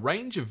incorporate a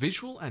range of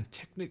visual and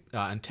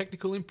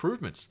technical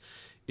improvements.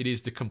 It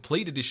is the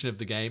complete edition of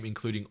the game,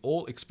 including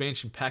all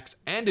expansion packs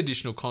and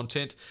additional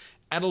content,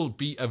 and it'll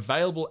be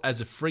available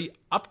as a free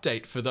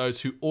update for those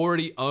who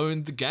already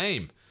own the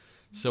game.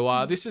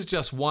 So this is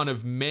just one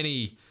of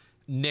many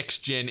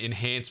next-gen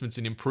enhancements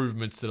and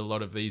improvements that a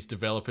lot of these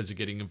developers are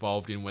getting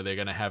involved in, where they're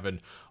going to have an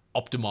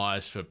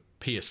optimized for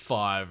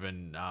PS5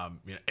 and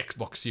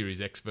Xbox Series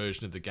X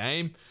version of the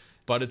game.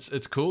 But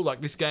it's cool.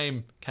 Like, this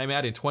game came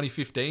out in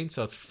 2015,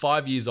 so it's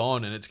 5 years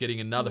on, and it's getting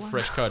another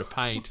fresh coat of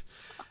paint.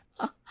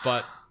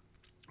 But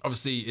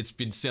obviously, it's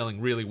been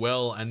selling really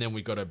well, and then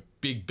we got a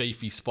big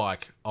beefy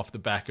spike off the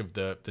back of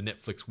the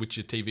Netflix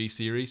Witcher TV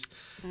series.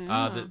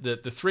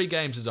 The three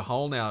games as a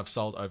whole now have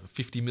sold over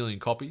 50 million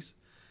copies,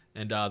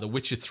 and The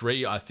Witcher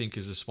 3 I think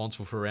is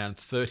responsible for around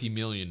 30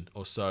 million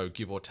or so,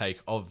 give or take,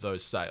 of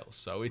those sales.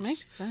 So it's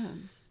Makes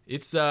sense.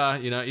 It's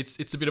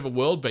it's a bit of a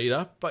world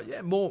beater, but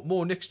yeah,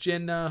 more next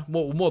gen,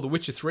 more The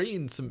Witcher 3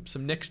 and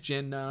some next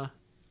gen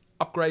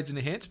upgrades and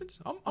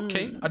enhancements. I'm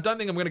keen. I don't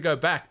think I'm going to go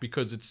back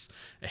because it's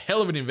a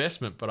hell of an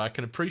investment, but I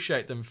can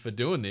appreciate them for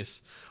doing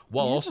this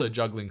while also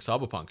juggling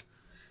Cyberpunk.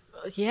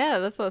 Yeah,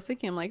 that's what I was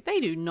thinking. I'm like, they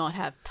do not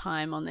have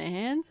time on their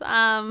hands.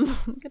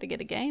 Gotta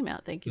get a game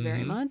out. Thank you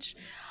very much.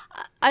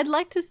 I'd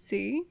like to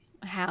see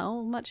how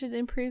much it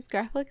improves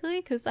graphically,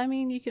 because I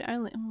mean, you can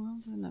only,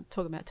 I'm not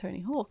talking about Tony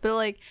Hawk, but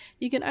like,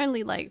 you can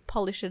only like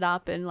polish it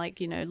up and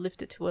like,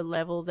 lift it to a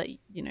level that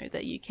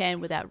that you can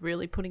without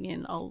really putting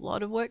in a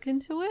lot of work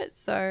into it.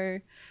 So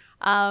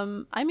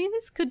I mean,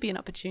 this could be an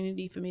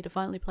opportunity for me to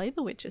finally play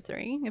The Witcher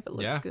 3 if it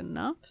looks good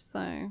enough.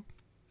 So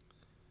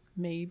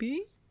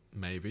maybe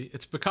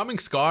it's becoming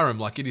Skyrim.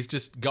 Like, it is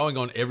just going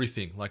on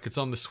everything. Like, it's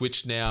on the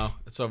Switch now,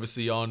 it's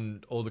obviously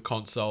on all the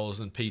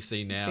consoles and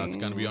PC now. It's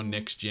going to be on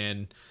next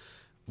gen.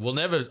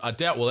 I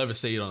doubt we'll ever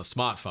see it on a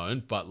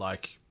smartphone, but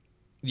like,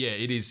 yeah,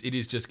 it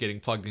is just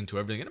getting plugged into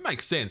everything. And it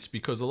makes sense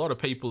because a lot of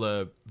people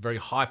are very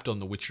hyped on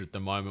The Witcher at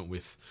the moment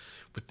with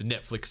the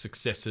Netflix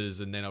successes,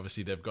 and then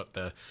obviously they've got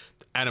the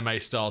anime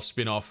style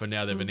spin-off, and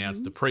now they've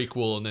announced the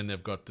prequel, and then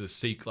they've got the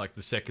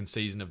second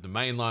season of the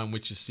mainline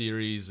Witcher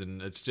series,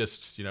 and it's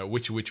just,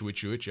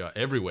 Witcher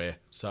everywhere.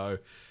 So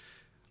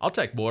I'll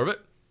take more of it.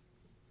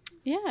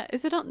 Yeah,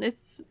 is it on?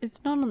 It's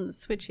not on the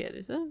Switch yet,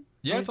 is it?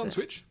 Yeah, it's on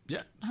Switch.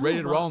 Yeah, it's ready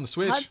to roll on the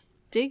Switch. Hot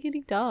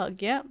diggity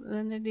dog. Yep,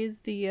 then it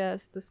is the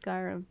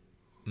Skyrim.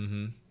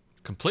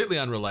 Completely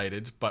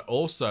unrelated, but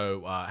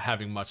also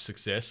having much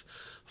success.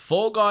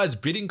 Fall Guys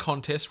bidding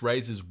contest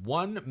raises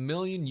 $1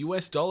 million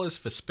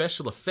for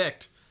special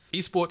effect.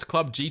 Esports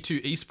club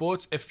G2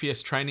 Esports,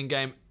 FPS training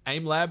game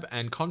AimLab,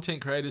 and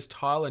content creators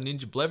Tyler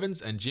Ninja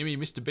Blevins and Jimmy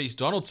Mr. Beast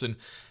Donaldson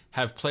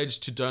have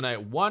pledged to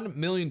donate $1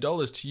 million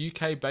to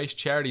UK-based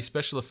charity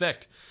Special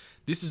Effect.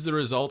 This is the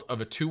result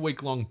of a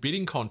 2-week-long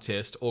bidding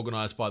contest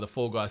organised by the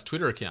Fall Guys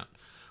Twitter account.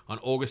 On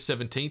August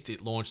 17th,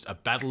 it launched a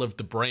Battle of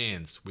the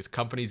Brands, with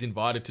companies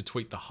invited to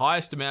tweet the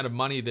highest amount of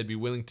money they'd be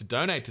willing to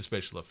donate to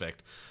Special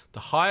Effect. The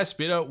highest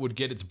bidder would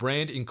get its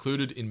brand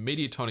included in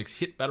Mediatonic's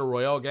hit Battle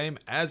Royale game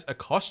as a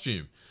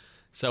costume.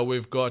 So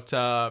we've got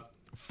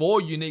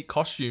 4 unique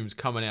costumes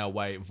coming our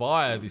way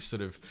via this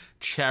sort of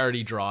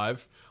charity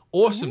drive.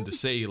 Awesome to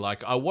see.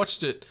 Like, I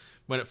watched it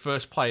when it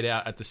first played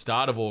out at the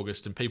start of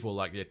August, and people were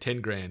like, yeah,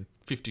 10 grand,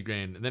 50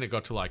 grand, and then it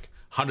got to like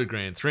 100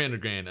 grand, 300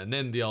 grand, and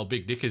then the old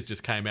big dickers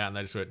just came out and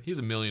they just went, here's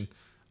 $1 million,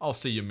 I'll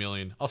see you $1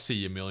 million, I'll see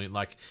you $1 million.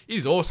 Like, it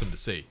is awesome to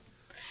see.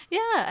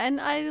 Yeah,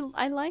 and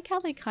I like how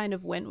they kind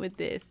of went with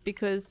this,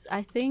 because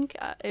I think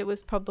it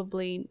was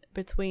probably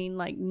between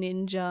like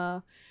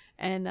Ninja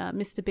and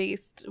Mr.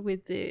 Beast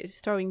with the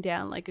throwing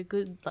down like a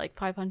good like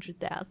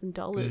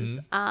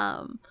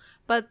 $500,000.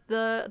 But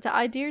the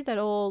idea that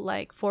all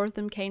like 4 of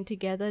them came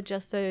together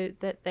just so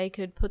that they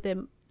could put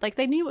them, like,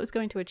 they knew it was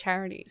going to a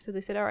charity, so they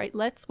said, all right,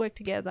 let's work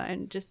together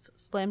and just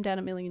slam down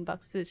 $1 million to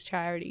this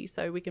charity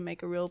so we can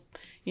make a real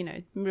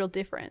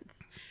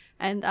difference.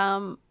 And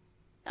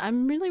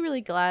I'm really,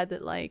 really glad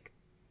that like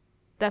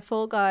that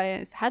Fall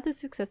Guys had the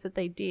success that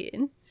they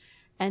did,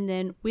 and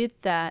then with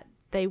that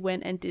they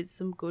went and did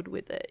some good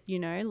with it.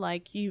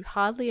 Like, you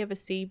hardly ever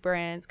see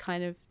brands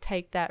kind of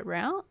take that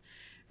route.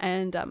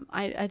 And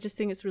I just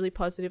think it's really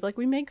positive. Like,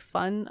 we make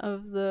fun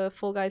of the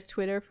Fall Guys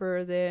Twitter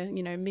for their,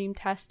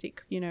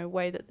 meme-tastic,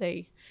 way that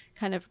they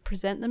kind of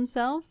present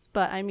themselves.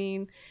 But, I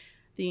mean,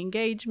 the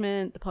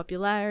engagement, the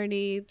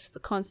popularity, just the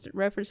constant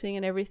referencing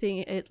and everything,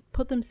 it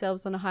put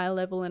themselves on a higher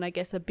level and I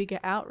guess a bigger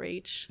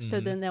outreach. So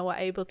then they were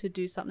able to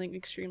do something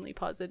extremely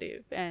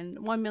positive. And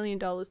 $1 million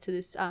to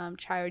this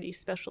charity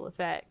Special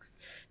Effects.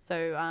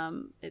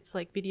 So it's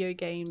like video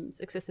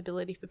games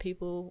accessibility for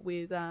people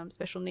with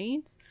special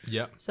needs.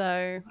 Yeah.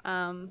 So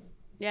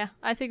yeah,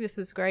 I think this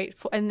is great.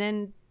 And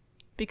then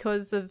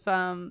because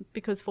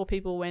 4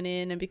 people went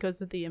in and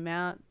because of the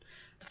amount,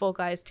 the Fall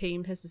Guys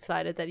team has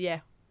decided that, yeah,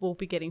 we'll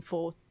be getting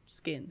 4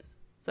 skins.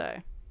 So,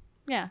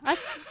 yeah,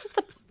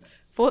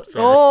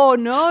 oh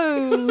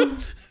no,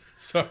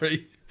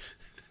 Sorry.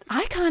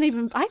 I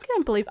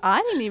can't believe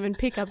I didn't even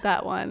pick up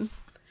that one.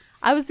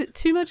 I was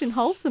too much in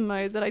wholesome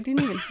mode that I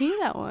didn't even hear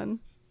that one.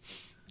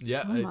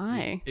 Yeah, Oh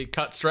my. it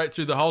cut straight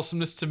through the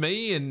wholesomeness to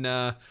me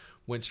and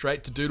went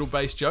straight to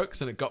doodle-based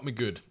jokes, and it got me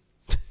good.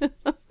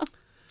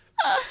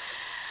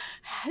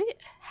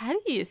 How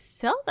do you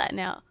sell that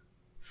now?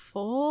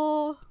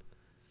 4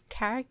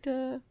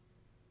 character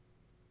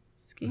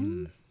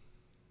skins?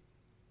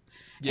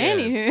 Yeah.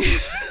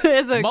 Anywho,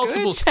 there's a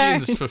Multiple good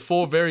skins charity. for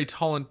 4 very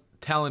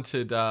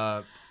talented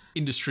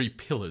industry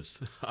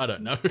pillars. I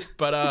don't know.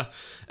 But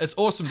it's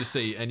awesome to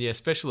see. And yeah,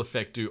 special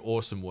effect do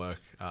awesome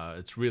work.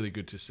 It's really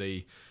good to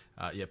see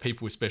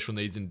people with special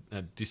needs and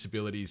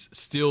disabilities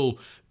still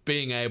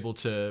being able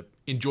to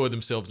enjoy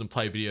themselves and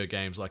play video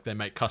games. Like they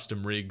make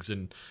custom rigs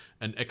and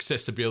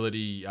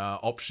accessibility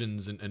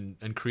options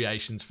and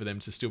creations for them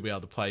to still be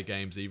able to play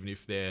games even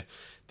if their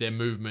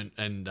movement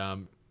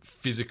and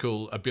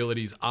physical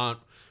abilities aren't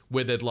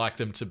where they'd like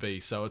them to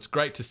be. So it's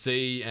great to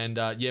see, and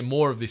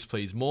more of this,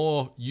 please.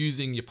 More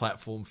using your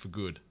platform for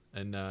good.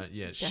 And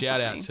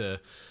shout out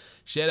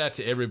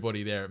to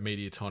everybody there at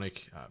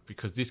Mediatonic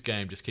because this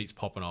game just keeps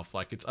popping off.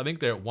 Like I think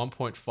they're at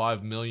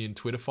 1.5 million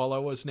Twitter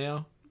followers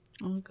now.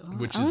 Oh god,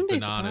 which I is wouldn't be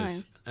bananas,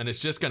 surprised. and it's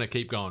just going to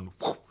keep going.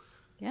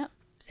 Yeah,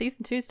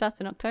 season 2 starts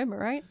in October,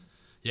 right?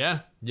 Yeah,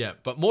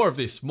 but more of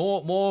this,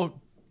 more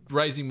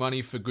raising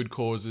money for good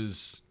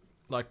causes,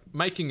 like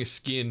making a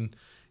skin.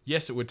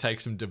 Yes, it would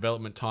take some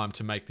development time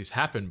to make this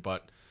happen,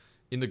 but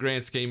in the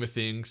grand scheme of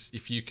things,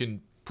 if you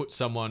can put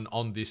someone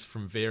on this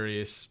from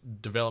various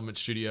development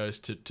studios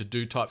to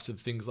do types of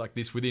things like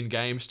this within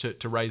games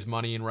to raise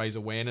money and raise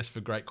awareness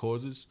for great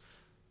causes,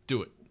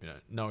 do it.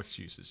 No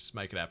excuses. Just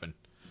make it happen.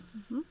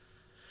 Mm-hmm.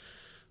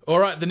 All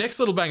right, the next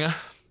little banger.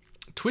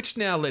 Twitch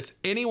now lets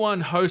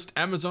anyone host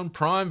Amazon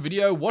Prime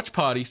Video watch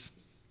parties.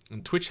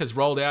 And Twitch has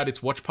rolled out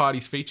its watch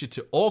parties feature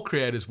to all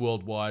creators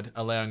worldwide,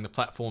 allowing the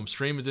platform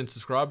streamers and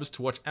subscribers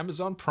to watch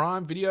Amazon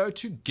Prime Video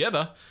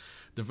together.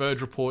 The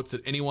Verge reports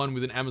that anyone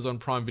with an Amazon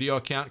Prime Video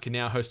account can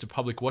now host a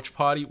public watch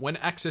party when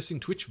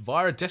accessing Twitch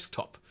via a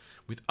desktop,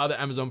 with other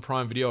Amazon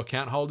Prime Video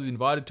account holders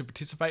invited to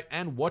participate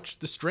and watch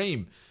the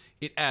stream.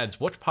 It adds,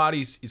 watch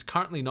parties is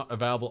currently not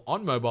available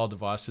on mobile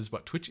devices,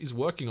 but Twitch is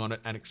working on it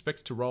and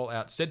expects to roll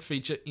out said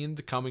feature in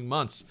the coming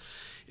months.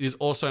 It is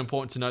also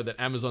important to note that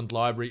Amazon's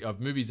library of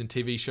movies and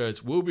TV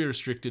shows will be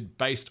restricted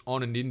based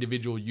on an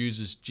individual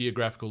user's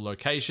geographical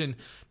location,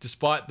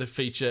 despite the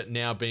feature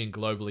now being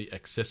globally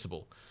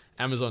accessible.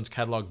 Amazon's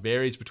catalog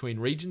varies between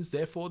regions,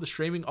 therefore the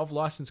streaming of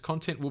licensed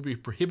content will be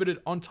prohibited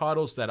on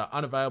titles that are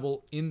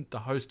unavailable in the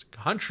host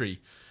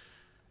country.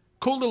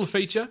 Cool little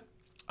feature.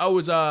 I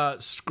was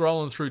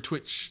scrolling through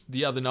Twitch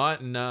the other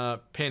night and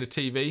Panda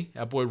TV,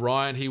 our boy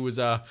Ryan, he was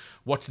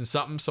watching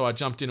something, so I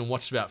jumped in and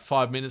watched about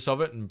 5 minutes of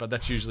it. But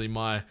that's usually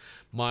my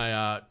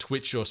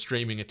Twitch or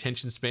streaming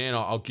attention span.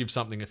 I'll give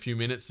something a few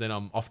minutes, then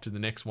I'm off to the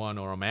next one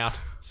or I'm out.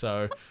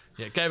 So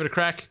yeah, gave it a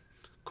crack.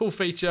 Cool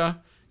feature.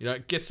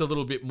 It gets a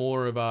little bit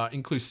more of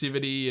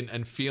inclusivity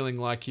and feeling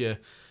like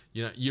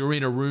you're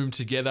in a room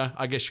together,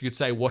 I guess you could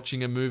say,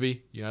 watching a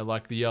movie,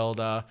 like the old,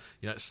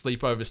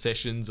 sleepover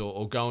sessions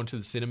or going to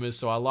the cinemas.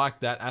 So I like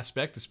that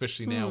aspect,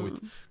 especially now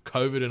with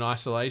COVID and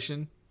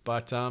isolation.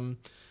 But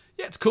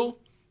it's cool.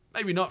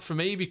 Maybe not for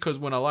me, because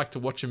when I like to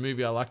watch a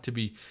movie, I like to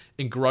be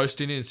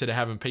engrossed in it instead of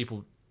having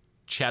people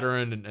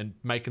chattering and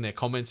making their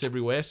comments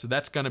everywhere. So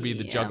that's going to be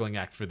the juggling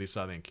act for this,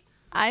 I think.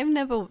 I've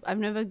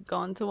never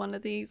gone to one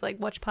of these like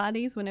watch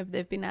parties whenever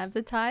they've been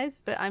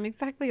advertised, but I'm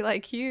exactly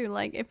like you.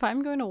 Like if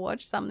I'm going to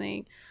watch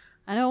something,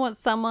 I don't want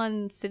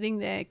someone sitting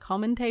there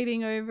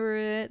commentating over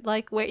it.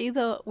 Like we're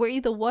either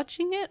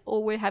watching it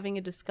or we're having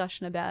a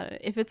discussion about it.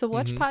 If it's a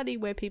watch party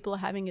where people are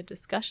having a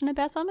discussion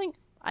about something,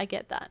 I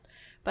get that.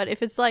 But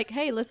if it's like,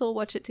 hey, let's all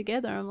watch it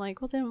together, I'm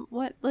like, well then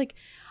what? Like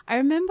I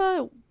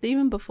remember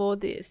even before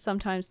this,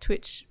 sometimes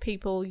Twitch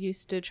people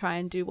used to try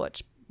and do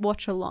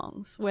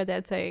watch-alongs where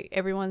they'd say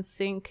everyone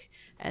sync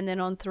and then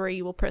on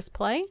 3 we'll press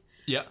play.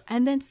 Yeah.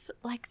 And then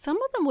like some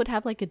of them would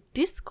have like a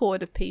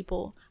Discord of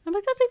people. I'm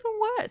like, that's even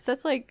worse.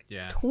 That's like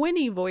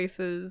 20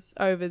 voices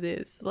over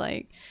this.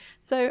 Like,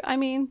 so I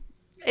mean,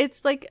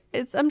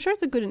 I'm sure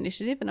it's a good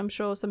initiative, and I'm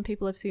sure some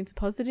people have seen some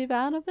positive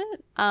out of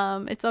it.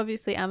 It's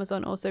obviously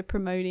Amazon also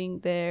promoting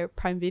their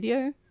Prime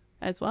Video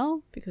as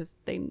well because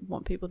they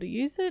want people to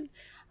use it.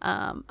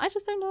 I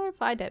just don't know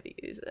if I'd ever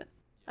use it.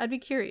 I'd be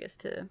curious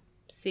to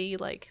see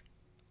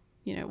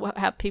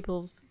how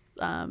people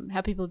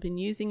have been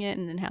using it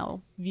and then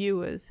how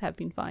viewers have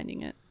been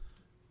finding it.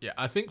 Yeah,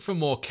 I think for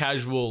more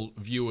casual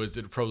viewers,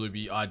 it'd probably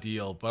be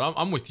ideal. But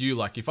I'm with you.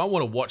 Like, if I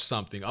want to watch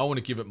something, I want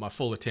to give it my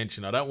full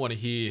attention. I don't want to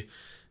hear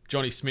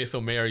Johnny Smith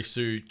or Mary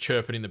Sue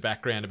chirping in the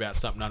background about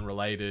something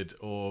unrelated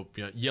or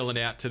yelling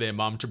out to their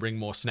mum to bring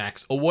more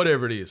snacks or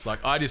whatever it is.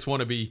 Like, I just want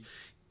to be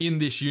in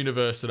this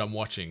universe that I'm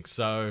watching.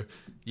 So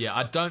yeah,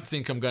 I don't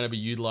think I'm going to be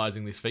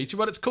utilizing this feature,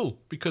 but it's cool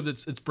because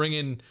it's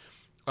bringing,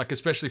 like,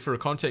 especially for a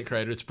content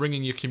creator, it's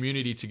bringing your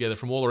community together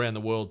from all around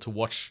the world to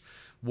watch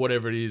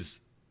whatever it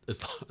is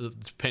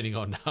depending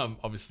on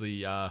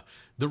obviously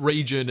the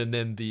region and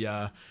then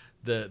the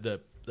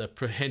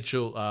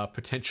potential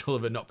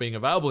of it not being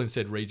available in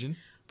said region.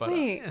 But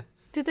Wait,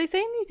 did they say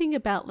anything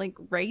about like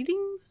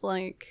ratings?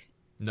 Like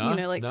no,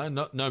 like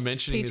no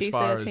mentioning as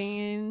far as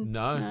PG-13?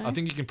 no. I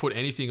think you can put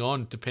anything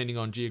on depending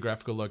on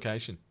geographical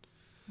location.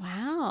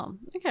 Wow.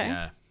 Okay.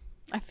 Yeah.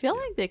 I feel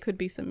like there could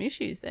be some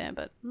issues there,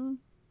 but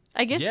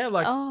I guess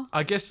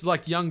I guess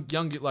like young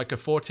like a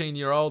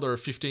 14-year-old or a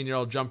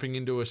 15-year-old jumping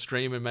into a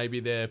stream and maybe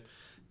they're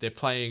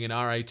playing an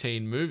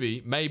R18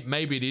 movie.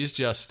 Maybe it is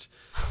just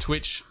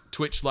Twitch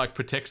like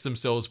protects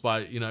themselves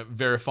by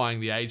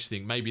verifying the age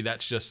thing. Maybe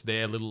that's just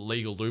their little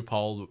legal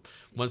loophole.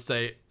 Once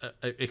they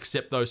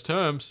accept those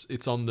terms,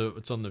 it's on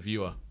the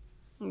viewer.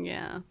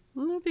 Yeah,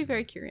 I'll be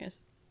very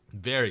curious.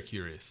 Very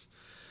curious.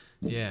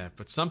 Yeah,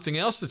 but something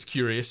else that's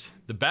curious.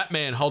 The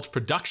Batman halts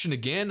production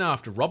again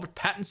after Robert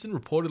Pattinson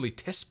reportedly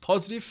tests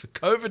positive for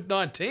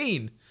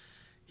COVID-19.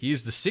 He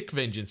is the sick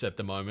vengeance at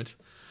the moment.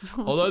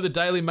 Although the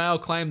Daily Mail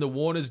claimed the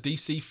Warner's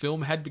DC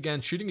film had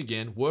begun shooting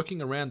again,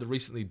 working around the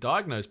recently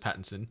diagnosed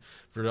Pattinson,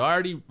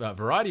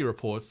 Variety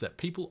reports that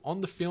people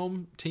on the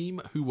film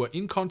team who were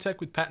in contact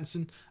with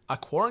Pattinson are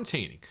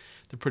quarantining.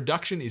 The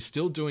production is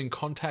still doing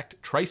contact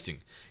tracing.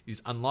 It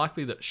is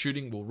unlikely that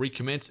shooting will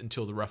recommence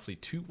until the roughly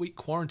 2-week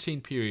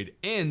quarantine period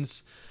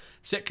ends.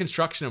 Set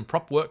construction and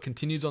prop work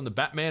continues on the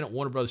Batman at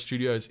Warner Bros.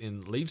 Studios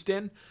in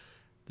Leavesden.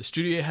 The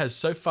studio has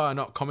so far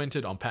not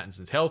commented on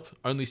Pattinson's health,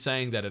 only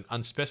saying that an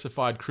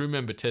unspecified crew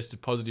member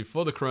tested positive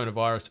for the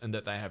coronavirus and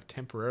that they have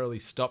temporarily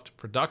stopped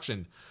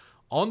production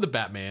on the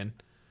Batman.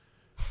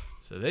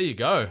 So there you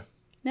go.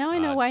 Now I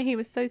know why he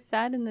was so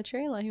sad in the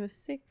trailer. He was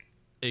sick.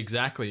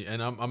 Exactly,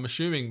 and I'm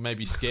assuming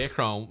maybe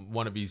Scarecrow,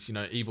 one of his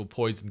evil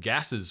poison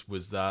gases,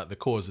 was the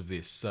cause of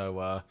this.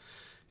 So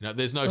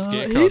there's no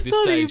Scarecrow at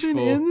this stage. He's not even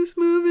in this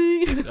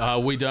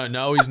movie. We don't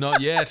know. He's not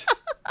yet.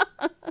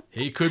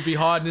 He could be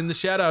hiding in the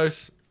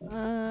shadows.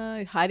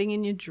 Hiding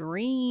in your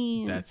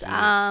dreams. That's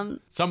it.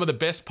 Some of the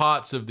best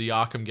parts of the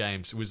Arkham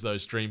games was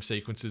those dream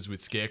sequences with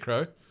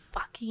Scarecrow.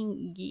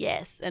 Fucking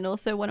yes, and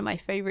also one of my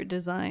favorite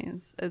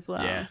designs as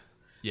well.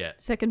 Yeah.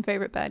 Second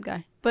favorite bad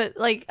guy. But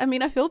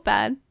I feel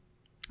bad.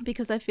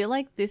 Because I feel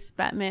like this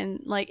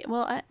Batman,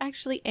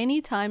 actually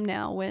any time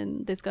now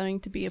when there's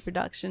going to be a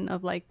production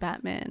of like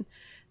Batman,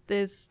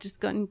 this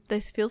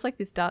feels like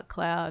this dark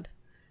cloud,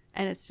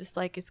 and it's just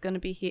like it's going to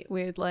be hit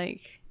with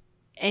like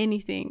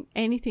anything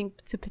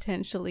to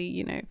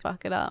potentially,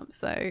 fuck it up.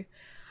 So,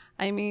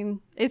 I mean,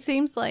 it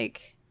seems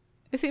like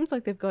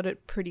they've got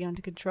it pretty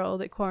under control.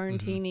 They're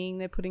quarantining,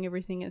 they're putting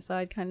everything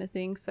aside kind of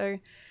thing. So,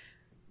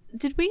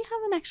 did we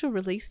have an actual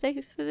release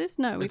date for this?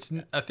 No.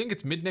 I think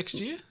it's mid next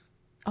year.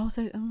 Oh,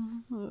 so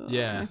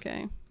yeah.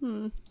 Okay.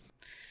 I'm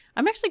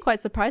actually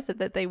quite surprised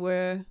that they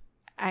were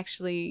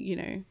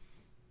actually,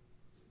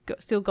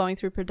 still going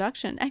through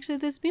production. Actually,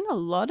 there's been a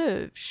lot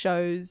of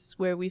shows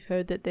where we've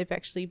heard that they've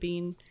actually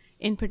been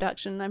in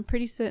production. I'm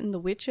pretty certain The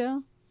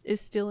Witcher is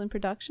still in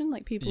production.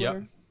 Like people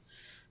are.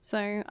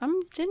 So I'm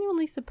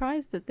genuinely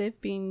surprised that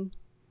they've been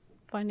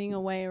finding a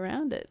way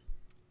around it.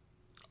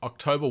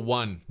 October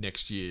 1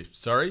 next year.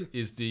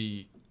 Is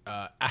the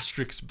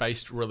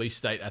asterisk-based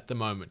release date at the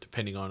moment,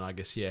 depending on, I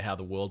guess, how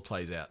the world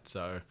plays out.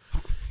 So,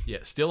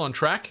 still on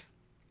track,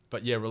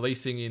 but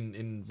releasing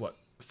in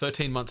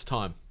 13 months'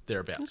 time,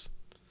 thereabouts.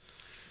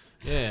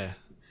 Yeah.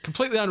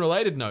 Completely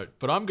unrelated note,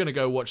 but I'm going to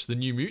go watch The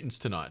New Mutants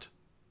tonight.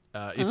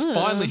 It's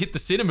finally hit the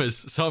cinemas,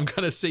 so I'm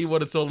going to see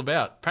what it's all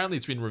about. Apparently,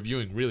 it's been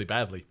reviewing really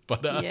badly,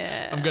 but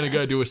I'm going to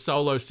go do a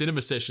solo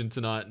cinema session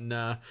tonight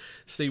and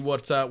see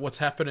what's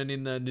happening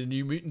in the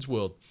New Mutants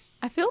world.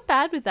 I feel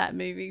bad with that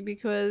movie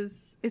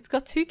because it's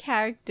got two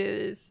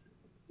characters.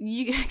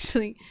 You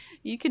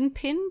can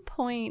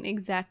pinpoint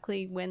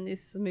exactly when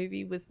this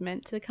movie was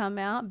meant to come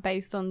out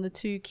based on the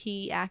two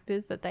key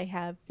actors that they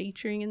have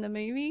featuring in the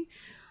movie,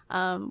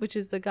 which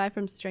is the guy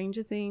from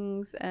Stranger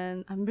Things,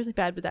 and I'm really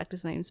bad with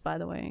actors' names, by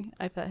the way.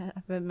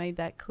 I've made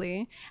that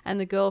clear. And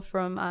the girl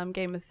from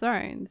Game of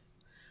Thrones.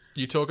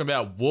 You talking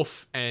about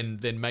Wolf and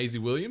then Maisie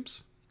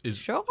Williams?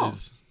 Sure.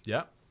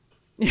 Yeah.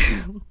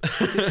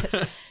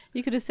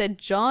 You could have said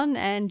John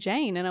and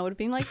Jane, and I would have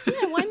been like,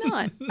 yeah, why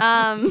not?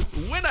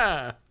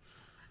 Winner!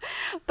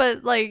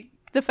 But,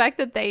 the fact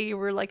that they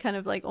were, kind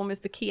of,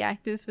 almost the key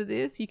actors for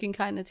this, you can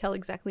kind of tell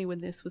exactly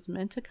when this was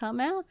meant to come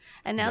out.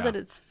 And now that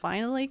it's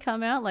finally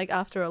come out,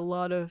 after a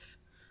lot of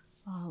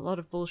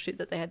bullshit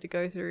that they had to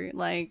go through,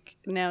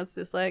 now it's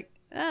just the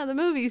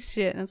movie's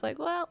shit. And it's like,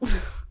 well,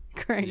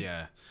 great.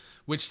 Yeah.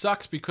 Which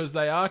sucks because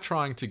they are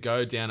trying to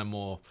go down a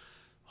more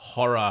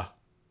horror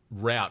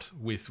route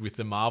with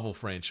the Marvel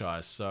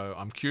franchise, so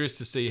I'm curious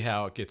to see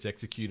how it gets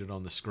executed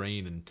on the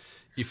screen and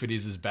if it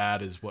is as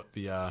bad as what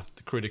the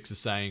critics are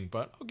saying,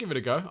 but I'll give it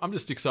a go. I'm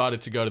just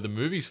excited to go to the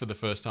movies for the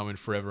first time in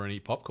forever and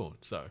eat popcorn.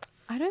 So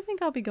I don't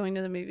think I'll be going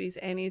to the movies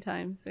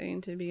anytime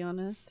soon, to be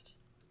honest.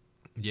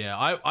 Yeah,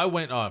 I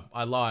went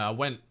I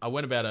went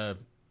about a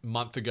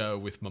month ago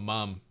with my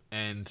mum,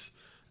 and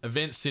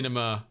Event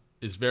Cinema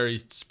is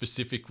very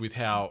specific with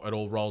how it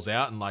all rolls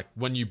out, and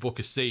when you book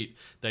a seat,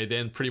 they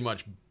then pretty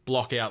much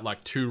block out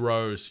like 2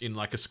 rows in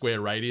like a square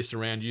radius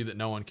around you that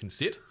no one can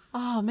sit.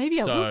 Oh, maybe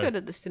I will So- go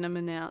to the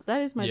cinema now.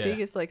 That is my Yeah.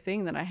 biggest like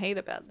thing that I hate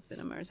about the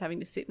cinema is having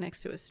to sit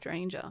next to a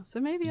stranger. So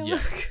maybe I'll Yeah.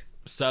 look.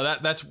 So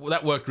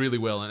that worked really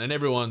well, and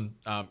everyone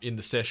in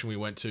the session we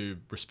went to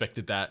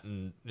respected that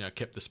and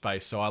kept the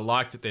space. So I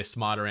liked that they're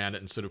smart around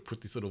it and sort of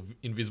put this little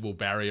invisible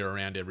barrier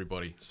around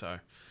everybody. So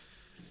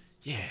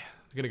yeah,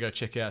 I'm gonna go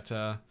check out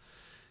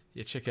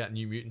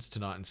New Mutants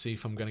tonight and see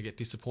if I'm gonna get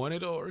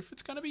disappointed or if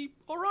it's gonna be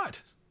all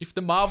right. If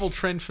the Marvel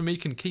trend for me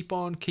can keep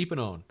on keeping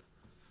on.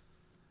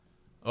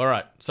 All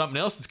right, something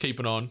else that's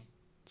keeping on.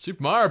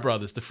 Super Mario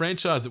Brothers, the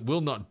franchise that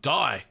will not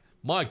die.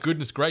 My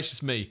goodness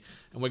gracious me.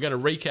 And we're going to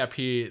recap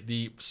here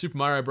the Super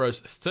Mario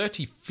Bros.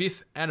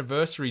 35th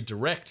anniversary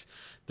direct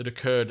that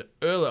occurred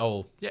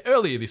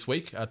earlier this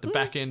week at the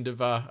back end of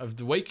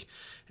the week.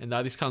 And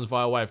this comes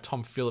via way of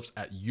Tom Phillips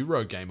at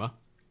Eurogamer.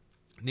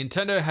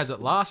 Nintendo has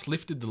at last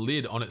lifted the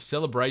lid on its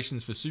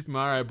celebrations for Super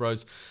Mario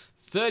Bros.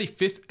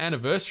 35th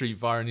anniversary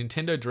via a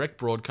Nintendo Direct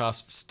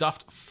broadcast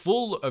stuffed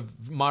full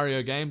of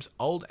Mario games,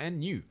 old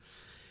and new.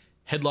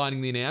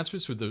 Headlining the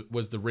announcements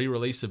was the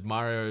re-release of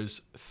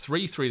Mario's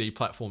 3 3D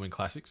platforming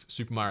classics,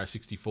 Super Mario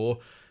 64,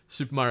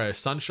 Super Mario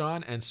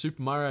Sunshine, and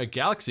Super Mario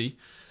Galaxy.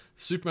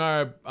 Super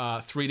Mario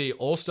 3D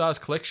All-Stars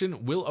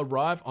Collection will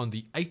arrive on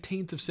the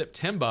 18th of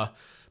September,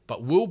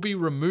 but will be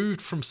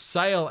removed from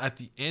sale at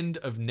the end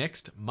of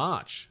next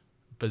March.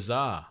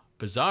 Bizarre.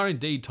 Bizarre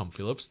indeed, Tom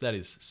Phillips. That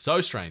is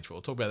so strange.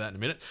 We'll talk about that in a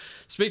minute.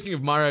 Speaking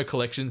of Mario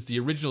collections, the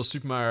original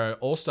Super Mario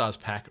All-Stars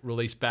pack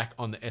released back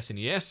on the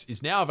SNES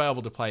is now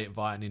available to play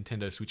via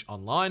Nintendo Switch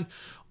Online.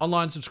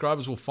 Online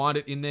subscribers will find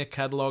it in their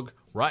catalog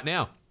right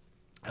now,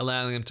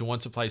 allowing them to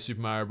once again play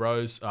Super Mario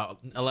Bros. Super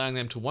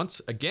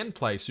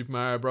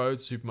Mario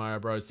Bros., Super Mario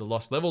Bros. The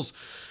Lost Levels,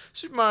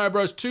 Super Mario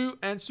Bros. 2,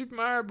 and Super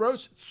Mario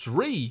Bros.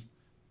 3.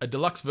 A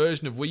deluxe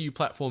version of Wii U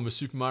platformer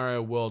Super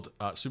Mario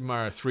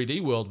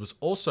 3D World was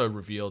also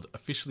revealed,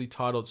 officially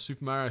titled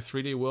Super Mario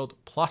 3D World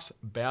plus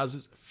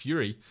Bowser's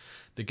Fury.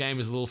 The game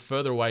is a little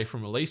further away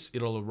from release.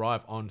 It'll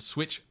arrive on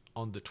Switch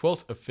on the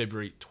 12th of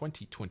February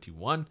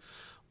 2021.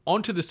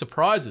 On to the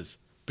surprises,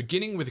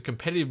 beginning with a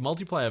competitive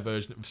multiplayer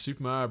version of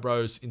Super Mario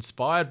Bros.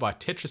 Inspired by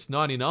Tetris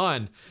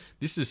 99.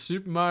 This is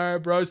Super Mario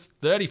Bros.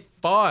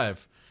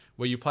 35.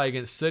 Where you play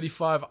against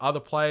 35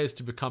 other players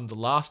to become the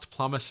last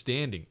plumber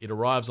standing. It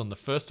arrives on the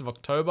 1st of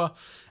October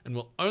and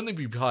will only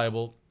be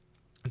playable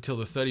until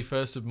the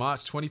 31st of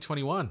March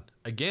 2021.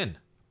 Again,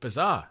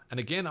 bizarre.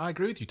 And again, I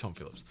agree with you, Tom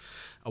Phillips.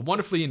 A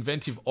wonderfully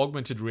inventive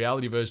augmented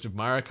reality version of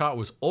Mario Kart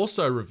was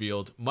also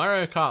revealed.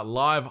 Mario Kart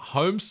Live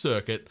Home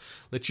Circuit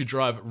lets you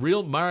drive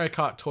real Mario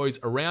Kart toys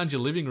around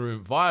your living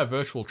room via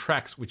virtual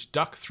tracks which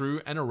duck through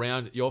and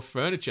around your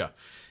furniture.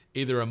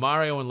 Either a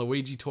Mario and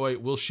Luigi toy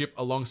will ship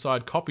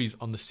alongside copies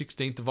on the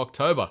 16th of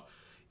October.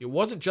 It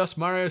wasn't just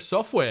Mario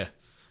software.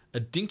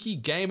 A dinky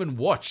Game &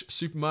 Watch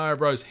Super Mario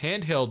Bros.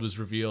 Handheld was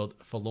revealed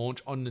for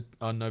launch on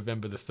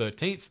November the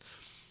 13th,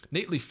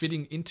 neatly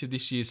fitting into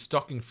this year's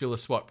stocking filler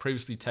spot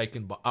previously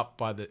taken up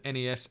by the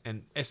NES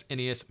and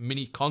SNES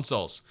mini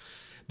consoles.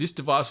 This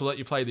device will let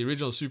you play the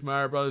original Super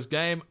Mario Bros.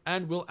 Game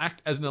and will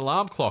act as an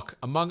alarm clock,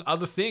 among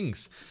other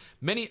things.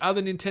 Many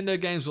other Nintendo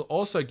games will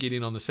also get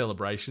in on the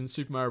celebration.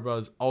 Super Mario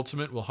Bros.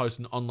 Ultimate will host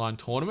an online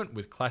tournament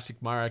with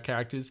classic Mario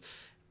characters,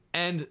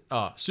 and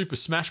Super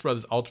Smash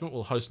Bros. Ultimate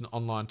will host an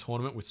online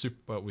tournament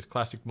with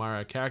classic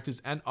Mario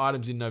characters and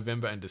items in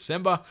November and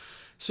December.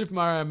 Super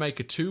Mario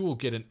Maker 2 will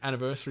get an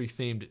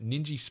anniversary-themed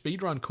Ninja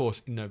Speedrun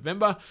course in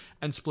November,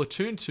 and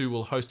Splatoon 2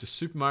 will host a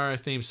Super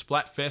Mario-themed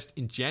Splatfest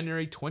in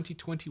January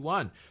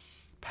 2021.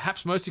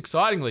 Perhaps most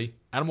excitingly,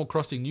 Animal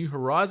Crossing New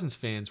Horizons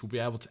fans will be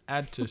able to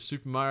add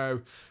Super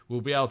Mario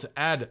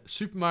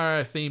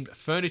themed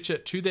furniture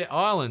to their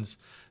islands,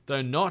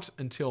 though not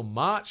until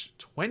March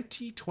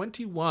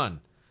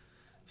 2021.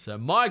 So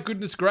my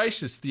goodness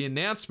gracious, the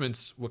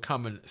announcements were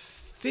coming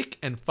thick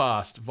and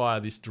fast via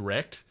this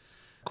direct.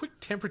 Quick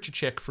temperature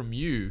check from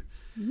you.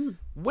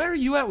 Where are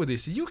you at with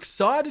this? Are you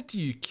excited? Do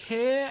you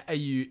care? Are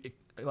you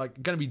going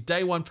to be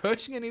day one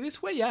purchasing any of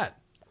this? Where you at?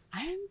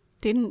 I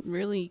didn't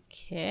really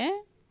care.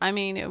 I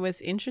mean, it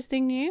was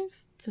interesting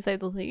news, to say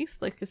the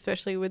least,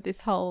 especially with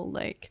this whole,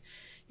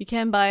 you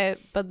can buy it,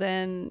 but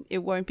then it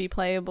won't be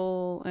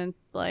playable and,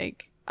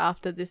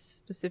 after this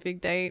specific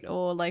date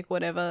or,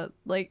 whatever.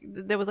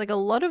 There was, a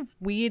lot of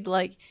weird,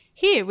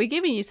 here, we're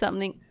giving you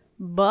something,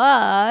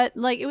 but,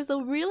 it was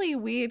a really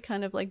weird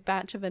kind of,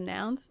 batch of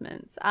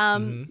announcements.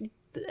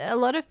 A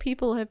lot of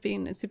people have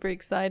been super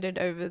excited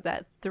over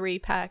that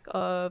 3-pack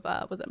of,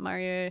 was it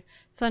Mario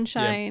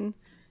Sunshine?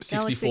 Yeah.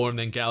 64 Galaxy. and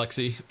then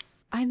Galaxy.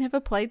 I never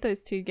played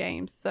those 2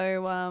 games,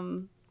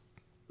 so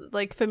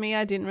for me,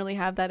 I didn't really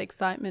have that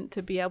excitement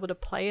to be able to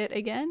play it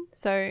again.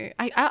 So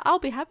I'll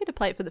be happy to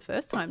play it for the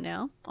first time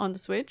now on the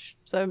Switch.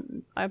 So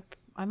I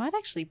might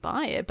actually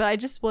buy it, but I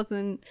just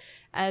wasn't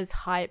as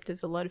hyped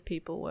as a lot of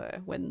people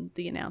were when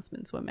the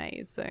announcements were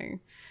made. So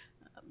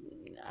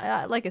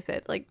like I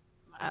said,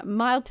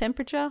 mild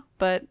temperature,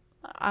 but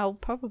I'll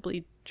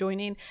probably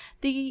join in.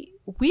 The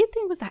weird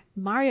thing was that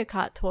Mario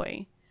Kart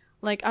toy.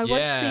 Like I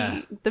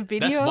watched the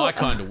video. That's my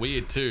kind of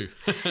weird too.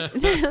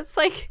 it's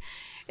like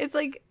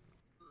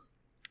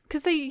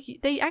because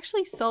they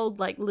actually sold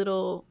like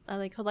little are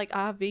they called like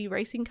RV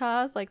racing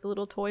cars, like the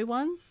little toy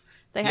ones.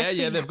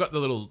 They've got the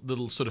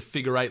little sort of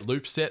figure 8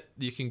 loop set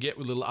you can get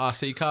with little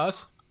RC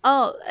cars.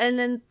 Oh, and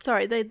then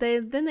sorry,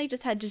 they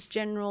just had just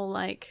general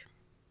like,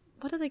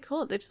 what do they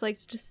call it? They're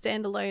just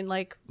standalone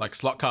like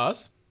slot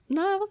cars.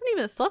 No, it wasn't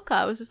even a slot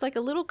car. It was just like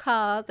a little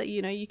car that,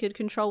 you could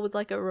control with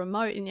like a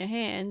remote in your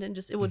hand and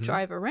just it would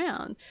drive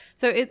around.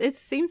 So it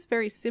seems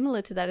very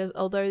similar to that,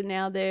 although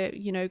now they're,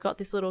 got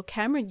this little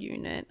camera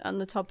unit on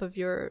the top of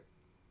your,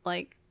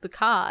 like, the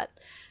cart.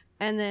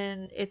 And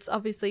then it's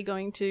obviously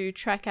going to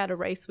track out a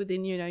race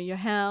within, your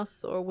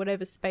house or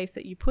whatever space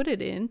that you put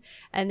it in.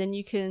 And then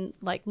you can,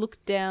 like,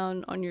 look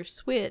down on your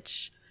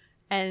Switch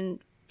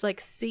and,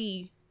 like,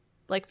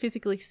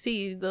 physically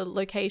see the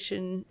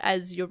location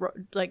as you're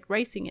like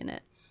racing in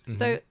it.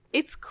 So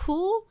it's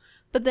cool,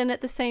 but then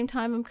at the same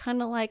time I'm kind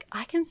of like,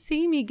 I can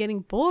see me getting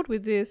bored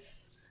with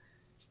this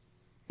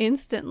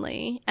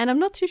instantly. And I'm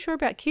not too sure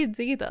about kids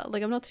either.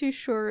 Like I'm not too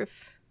sure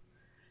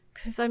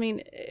because I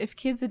mean, if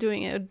kids are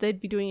doing it,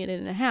 they'd be doing it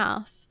in a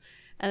house,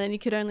 and then you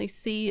could only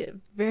see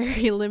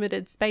very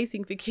limited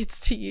spacing for kids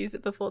to use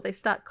it before they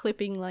start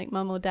clipping like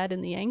mum or dad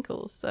in the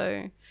ankles,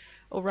 or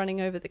running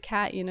over the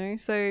cat,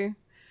 so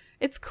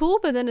it's cool,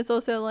 but then it's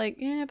also like,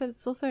 yeah, but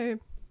it's also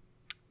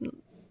a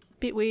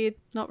bit weird,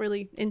 not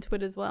really into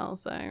it as well.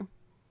 So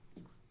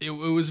it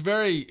was a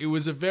very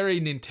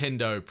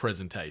Nintendo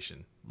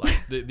presentation.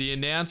 Like the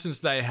announcements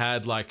they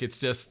had, like it's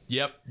just,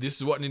 yep, this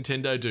is what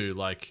Nintendo do.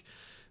 Like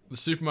the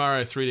Super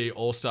Mario 3D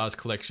All-Stars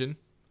collection,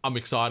 I'm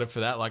excited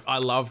for that. Like I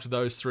loved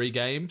those 3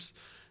 games.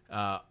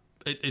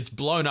 It's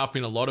blown up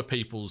in a lot of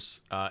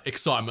people's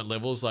excitement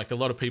levels. Like a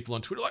lot of people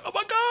on Twitter, like, oh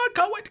my god,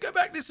 can't wait to go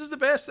back. This is the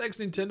best. Thanks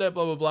Nintendo.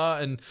 Blah blah blah.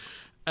 And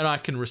I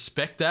can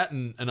respect that.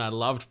 And I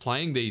loved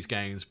playing these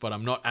games, but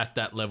I'm not at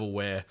that level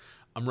where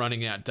I'm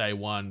running out day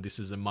one. This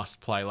is a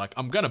must play. Like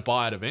I'm gonna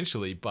buy it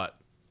eventually, but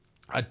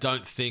I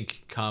don't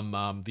think come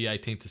the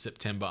 18th of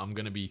September I'm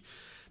gonna be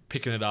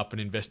picking it up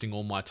and investing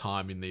all my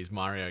time in these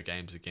Mario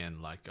games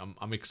again. Like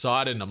I'm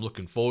excited and I'm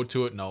looking forward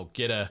to it, and I'll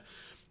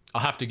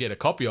have to get a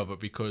copy of it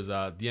because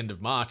the end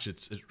of March,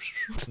 it's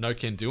no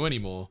can do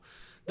anymore.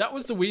 That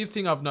was the weird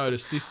thing I've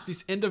noticed.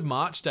 This end of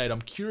March date,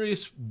 I'm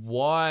curious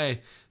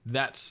why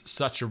that's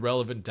such a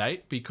relevant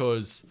date,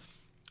 because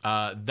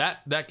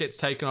that gets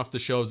taken off the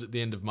shelves at the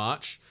end of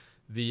March.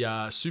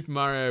 The Super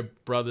Mario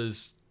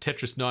Brothers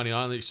Tetris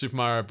 99, the Super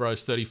Mario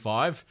Bros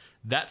 35,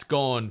 that's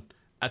gone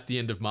at the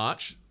end of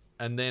March.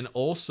 And then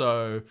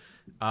also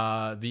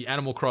the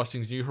Animal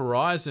Crossing New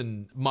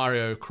Horizon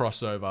Mario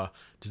crossover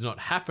does not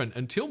happen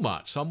until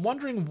March. So I'm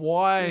wondering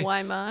why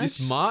March? This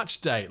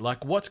March date.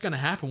 Like, what's going to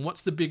happen?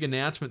 What's the big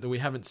announcement that we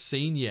haven't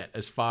seen yet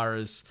as far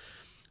as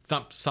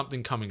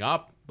something coming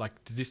up?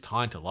 Like, does this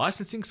tie into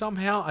licensing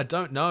somehow? I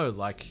don't know.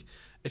 Like,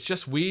 it's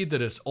just weird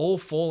that it's all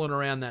fallen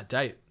around that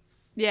date.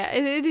 Yeah,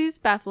 it is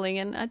baffling,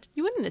 and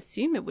you wouldn't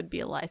assume it would be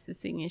a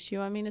licensing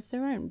issue. I mean, it's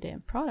their own damn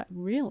product,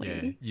 really.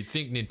 Yeah, you'd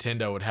think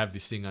Nintendo would have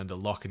this thing under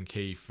lock and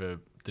key for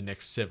the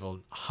next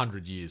several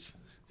hundred years.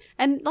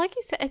 And like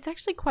you said, it's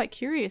actually quite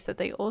curious that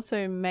they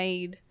also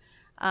made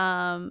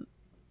the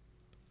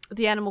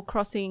Animal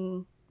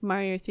Crossing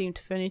Mario-themed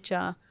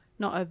furniture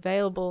not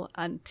available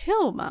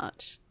until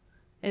March,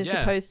 as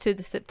opposed to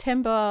the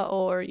September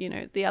or,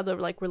 the other,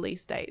 like,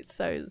 release dates.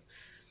 So,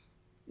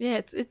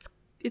 yeah,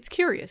 it's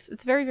curious.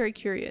 It's very, very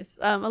curious.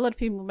 A lot of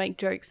people make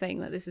jokes saying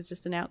that this is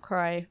just an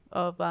outcry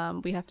of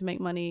we have to make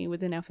money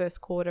within our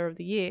first quarter of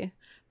the year.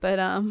 But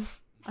I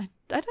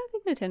don't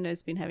think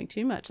Nintendo's been having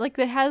too much. Like,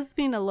 there has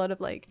been a lot of,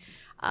 like,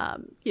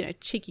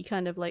 cheeky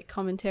kind of, like,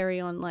 commentary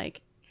on,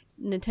 like,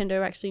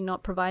 Nintendo actually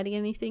not providing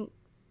anything,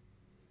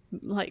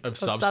 like, of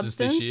substance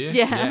this year.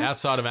 Yeah,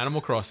 outside of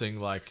Animal Crossing,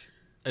 like,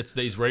 it's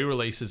these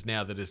re-releases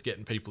now that is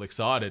getting people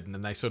excited, and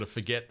then they sort of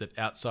forget that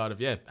outside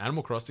of,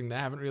 Animal Crossing, they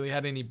haven't really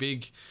had any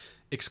big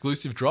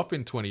exclusive drop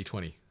in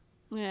 2020.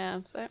 Yeah,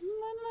 so I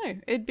don't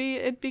know. It'd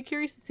be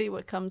curious to see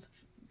what comes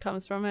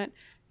from it.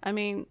 I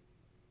mean,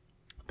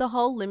 the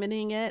whole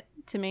limiting it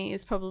to me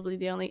is probably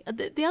the only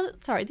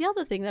the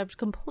other thing that I've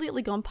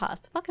completely gone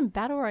past. The fucking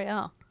battle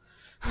royale.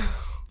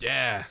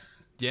 yeah,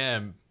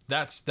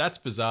 that's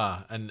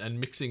bizarre, and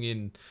mixing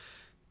in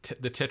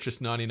the Tetris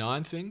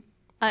 99 thing.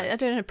 I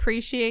don't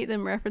appreciate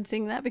them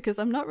referencing that because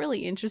I'm not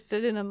really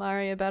interested in a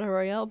Mario battle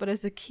royale, but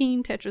as a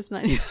keen Tetris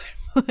 99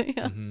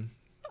 player,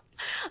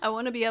 I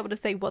want to be able to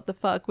say what the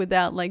fuck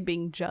without, like,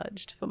 being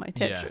judged for my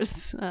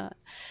Tetris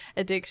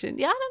addiction.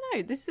 Yeah, I don't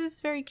know. This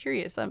is very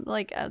curious. I'm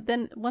like,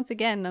 then once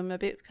again, I'm a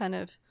bit kind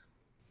of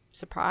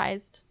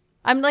surprised.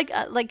 I'm like,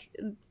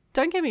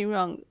 don't get me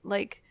wrong.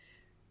 Like,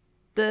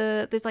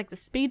 there's like the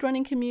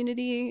speedrunning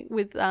community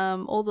with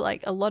all the,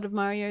 like, a lot of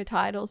Mario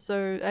titles.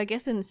 So I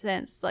guess in a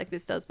sense, like,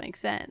 this does make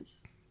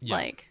sense. Yeah.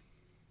 Like,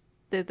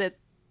 that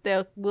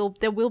there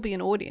will be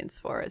an audience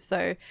for it.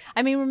 So,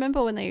 I mean,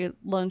 remember when they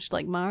launched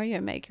like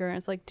Mario Maker, and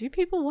it's like, do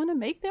people want to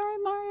make their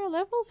own Mario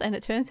levels? And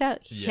it turns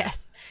out,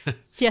 yes,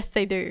 yes,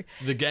 they do.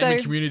 The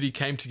gaming community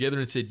came together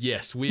and said,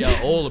 yes, we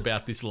are all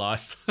about this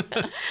life.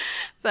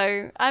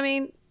 So, I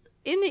mean,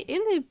 in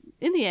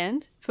the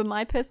end, for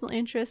my personal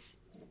interests,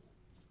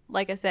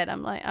 like I said,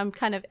 I'm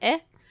kind of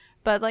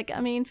but like, I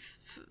mean,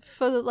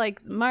 for the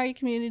like Mario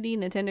community,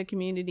 Nintendo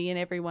community, and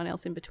everyone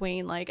else in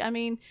between, like, I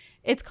mean,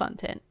 it's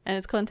content, and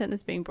it's content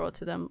that's being brought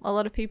to them. A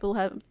lot of people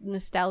have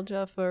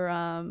nostalgia for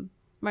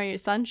Mario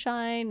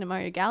Sunshine and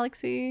Mario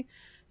Galaxy,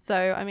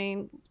 so I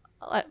mean,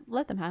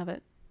 let them have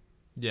it.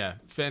 Yeah,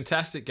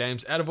 fantastic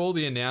games. Out of all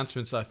the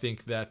announcements, I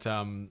think that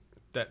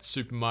that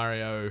Super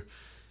Mario,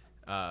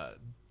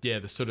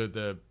 the sort of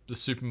the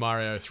Super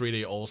Mario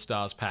 3D All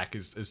Stars pack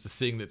is the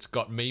thing that's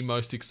got me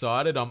most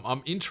excited.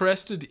 I'm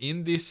interested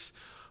in this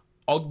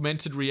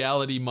augmented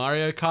reality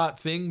Mario Kart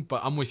thing,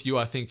 but I'm with you.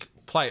 I think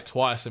play it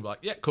twice and be like,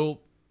 yeah,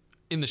 cool,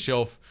 in the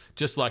shelf,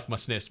 just like my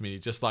SNES Mini,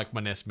 just like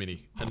my NES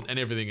Mini, and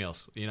everything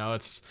else. You know,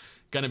 it's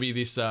going to be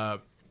this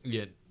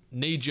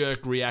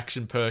knee-jerk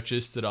reaction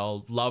purchase that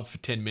I'll love for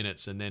 10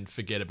 minutes and then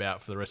forget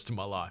about for the rest of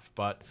my life.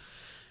 But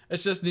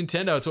it's just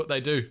Nintendo. It's what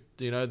they do.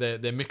 You know,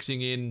 they're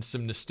mixing in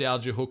some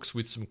nostalgia hooks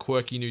with some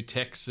quirky new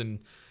techs and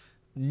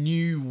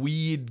new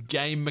weird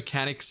game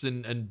mechanics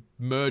and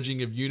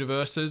merging of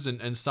universes,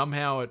 and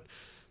somehow it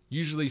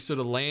usually sort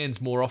of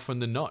lands more often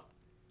than not.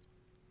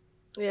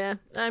 Yeah,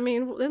 I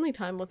mean, only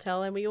time will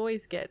tell, and we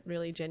always get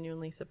really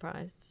genuinely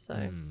surprised.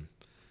 So,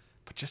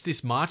 But just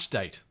this March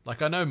date,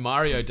 like I know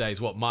Mario Day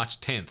is March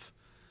 10th,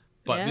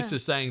 but this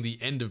is saying the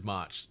end of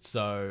March,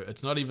 so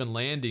it's not even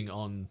landing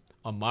on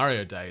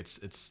Mario Day.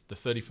 It's the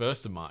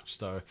 31st of March,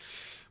 so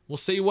we'll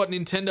see what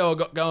Nintendo have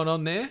got going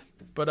on there.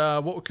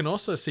 But what we can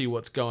also see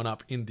what's going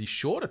up in the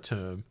shorter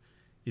term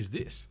is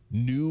this.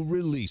 New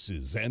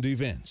releases and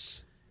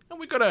events. And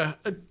we've got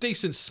a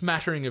decent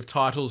smattering of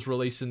titles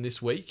releasing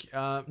this week.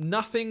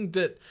 Nothing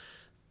that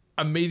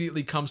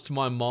immediately comes to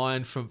my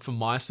mind for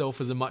myself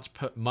as a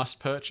must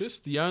purchase.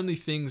 The only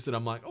things that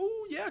I'm like,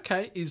 oh yeah,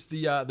 okay, is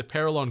the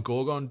Peril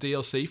Gorgon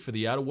DLC for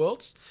the Outer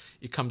Worlds.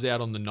 It comes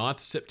out on the 9th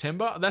of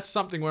September. That's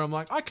something where I'm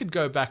like, I could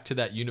go back to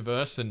that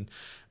universe and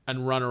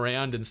run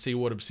around and see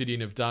what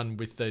Obsidian have done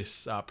with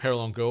this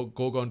Peril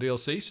Gorgon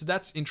DLC. So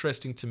that's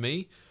interesting to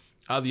me.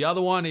 The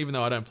other one, even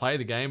though I don't play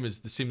the game, is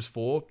The Sims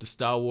 4. The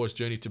Star Wars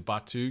Journey to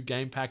Batuu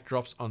game pack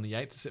drops on the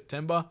 8th of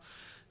September.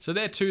 So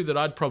they're two that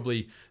I'd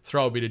probably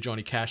throw a bit of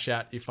Johnny Cash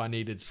at if I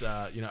needed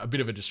a bit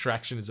of a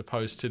distraction as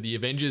opposed to the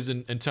Avengers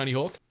and Tony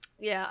Hawk.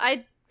 Yeah,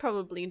 I'd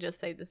probably just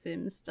say The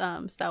Sims,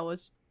 Star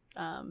Wars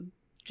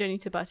Journey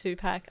to Batuu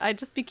pack. I'd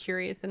just be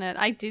curious in it.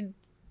 I did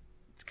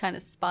kind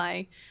of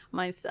spy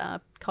my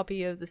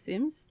copy of The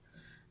Sims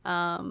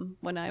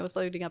when I was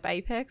loading up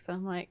Apex.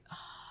 I'm like,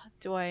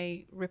 do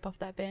I rip off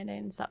that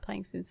Band-Aid and start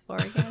playing Sims 4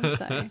 again?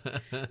 So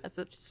that's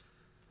a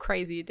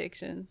crazy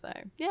addiction. So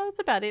yeah, that's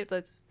about it.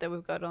 That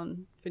we've got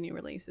on for new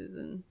releases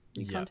and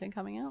new content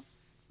coming out.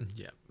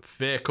 Yeah,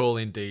 fair call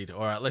indeed.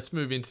 All right, let's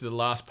move into the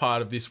last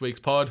part of this week's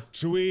pod.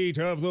 Tweet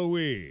of the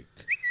week.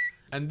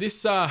 And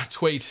this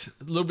tweet,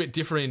 a little bit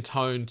different in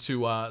tone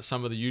to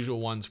some of the usual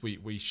ones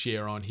we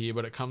share on here,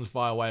 but it comes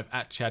via way of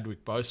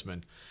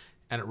 @ChadwickBoseman.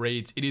 And it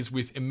reads, "It is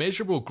with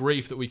immeasurable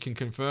grief that we can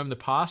confirm the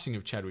passing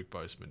of Chadwick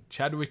Boseman.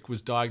 Chadwick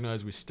was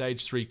diagnosed with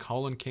stage 3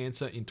 colon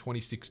cancer in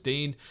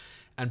 2016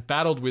 and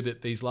battled with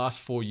it these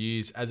last 4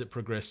 years as it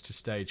progressed to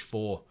stage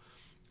 4.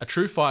 A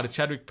true fighter,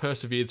 Chadwick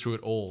persevered through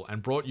it all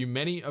and brought you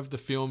many of the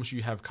films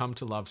you have come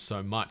to love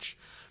so much.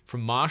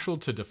 From Marshall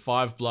to Da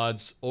 5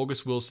 Bloods,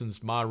 August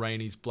Wilson's Ma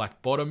Rainey's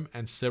Black Bottom,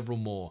 and several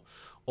more.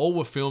 All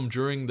were filmed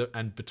during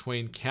and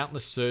between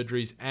countless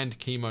surgeries and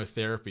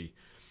chemotherapy.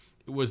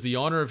 It was the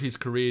honour of his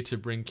career to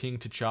bring King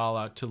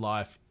T'Challa to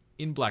life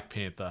in Black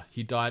Panther.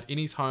 He died in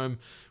his home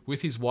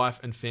with his wife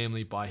and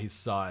family by his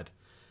side.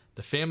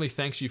 The family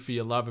thanks you for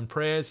your love and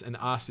prayers and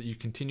asks that you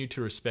continue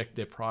to respect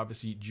their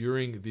privacy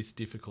during this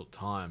difficult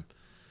time."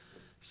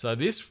 So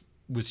this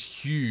was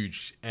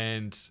huge,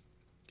 and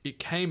it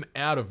came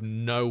out of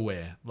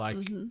nowhere.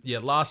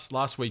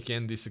 Last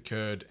weekend this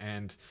occurred,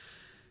 and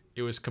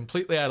it was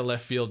completely out of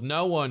left field.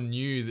 No one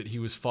knew that he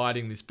was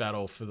fighting this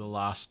battle for the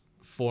last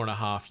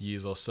 4.5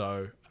 years or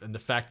so, and the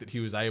fact that he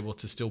was able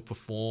to still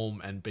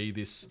perform and be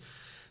this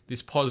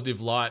positive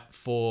light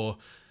for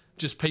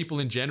just people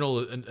in general,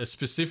 and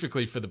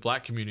specifically for the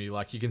black community.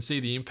 Like, you can see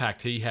the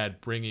impact he had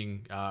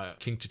bringing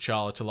King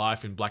T'Challa to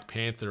life in Black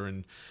Panther,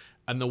 and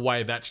the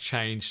way that's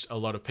changed a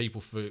lot of people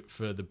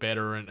for the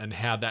better, and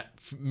how that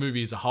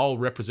movie as a whole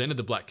represented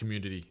the black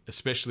community,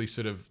 especially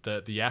sort of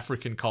the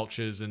African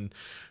cultures and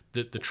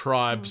the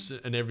tribes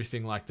and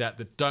everything like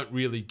that don't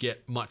really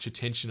get much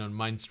attention on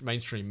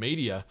mainstream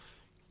media.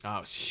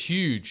 It's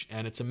huge,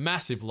 and it's a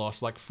massive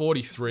loss. Like,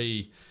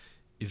 43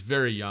 is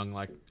very young.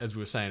 Like, as we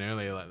were saying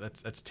earlier, like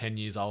that's 10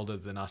 years older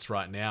than us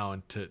right now,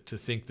 and to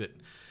think that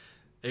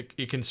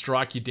it can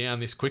strike you down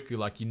this quickly,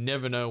 like, you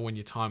never know when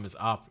your time is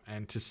up.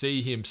 And to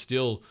see him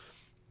still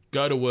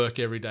go to work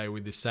every day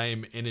with the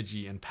same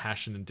energy and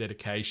passion and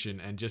dedication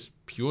and just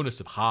pureness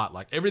of heart.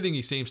 Like everything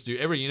he seems to do,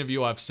 every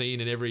interview I've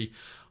seen and every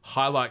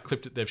highlight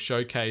clip that they've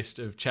showcased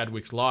of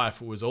Chadwick's life,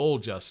 it was all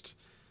just,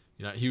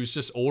 he was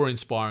just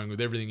awe-inspiring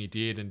with everything he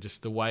did, and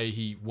just the way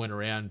he went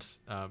around,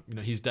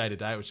 his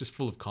day-to-day was just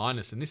full of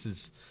kindness. And this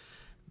is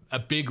a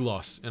big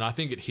loss, and I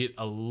think it hit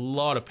a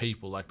lot of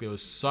people. Like there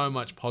was so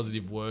much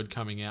positive word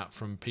coming out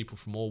from people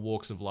from all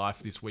walks of life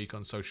this week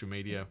on social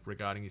media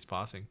regarding his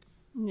passing.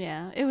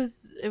 Yeah, it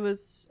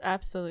was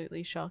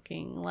absolutely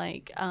shocking.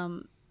 Like,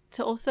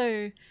 to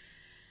also,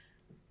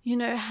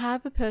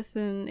 have a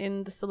person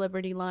in the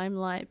celebrity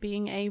limelight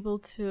being able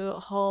to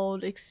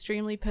hold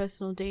extremely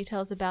personal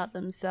details about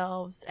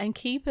themselves and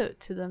keep it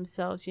to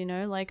themselves,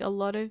 like a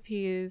lot of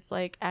his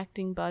like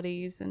acting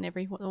buddies and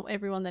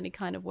everyone that he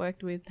kind of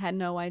worked with had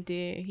no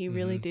idea. He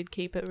really did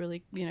keep it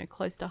really,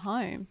 close to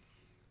home,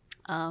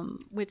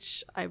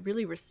 which I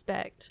really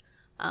respect,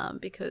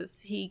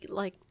 because he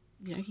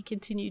he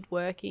continued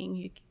working,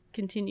 he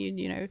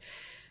continued,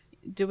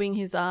 doing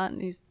his art,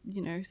 and he's,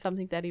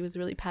 something that he was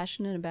really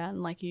passionate about,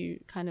 and like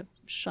you kind of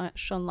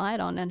shone light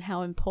on, and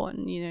how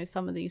important,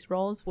 some of these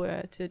roles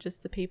were to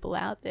just the people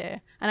out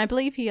there. And I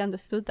believe he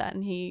understood that,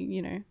 and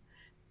he,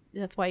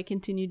 that's why he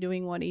continued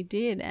doing what he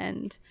did.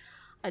 And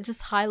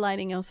just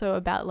highlighting also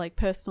about like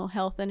personal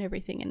health and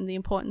everything, and the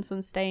importance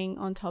on staying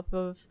on top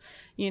of,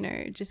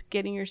 just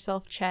getting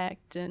yourself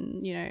checked,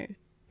 and,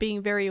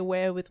 being very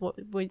aware with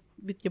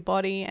your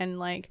body. And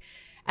like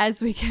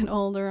as we get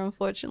older,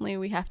 unfortunately,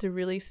 we have to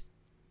really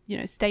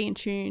stay in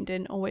tuned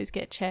and always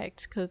get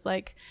checked, because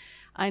like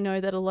I know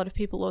that a lot of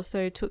people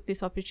also took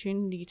this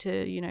opportunity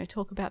to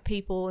talk about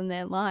people in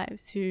their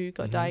lives who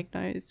got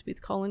diagnosed with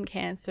colon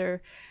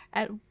cancer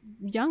at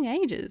young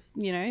ages.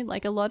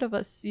 Like a lot of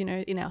us,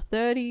 in our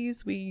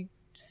 30s, we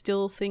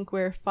still think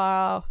we're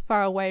far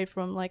away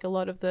from like a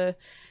lot of the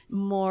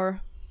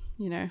more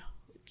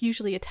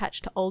usually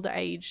attached to older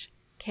age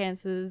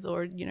cancers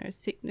or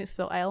sickness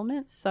or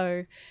ailments.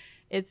 So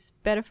it's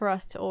better for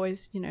us to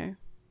always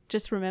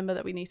just remember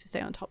that we need to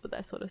stay on top of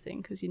that sort of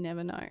thing, because you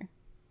never know.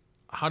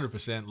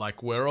 100%.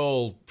 Like we're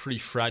all pretty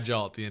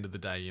fragile at the end of the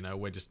day.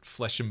 We're just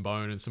flesh and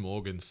bone and some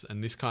organs,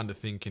 and this kind of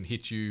thing can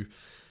hit you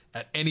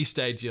at any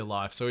stage of your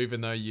life. So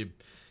even though you're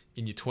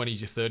in your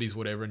 20s, your 30s,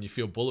 whatever, and you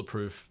feel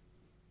bulletproof,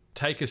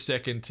 take a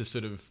second to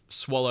sort of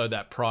swallow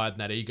that pride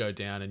and that ego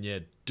down,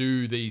 and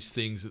do these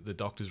things that the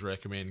doctors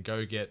recommend.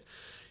 Go get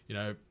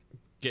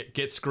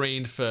get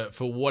screened for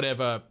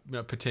whatever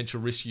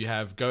potential risk you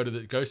have.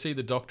 Go see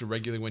the doctor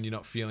regularly when you're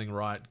not feeling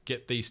right.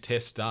 Get these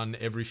tests done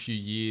every few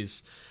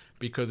years,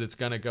 because it's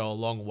going to go a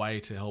long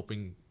way to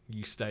helping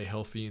you stay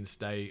healthy and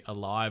stay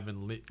alive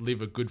and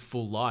live a good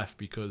full life.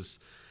 Because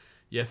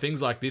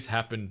things like this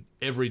happen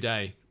every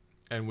day,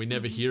 and we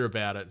never hear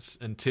about it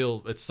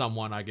until it's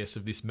someone, I guess,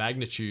 of this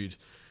magnitude,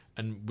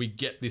 and we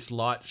get this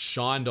light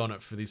shined on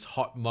it for this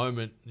hot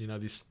moment,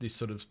 this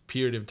sort of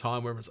period of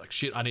time where it's like,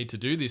 shit, I need to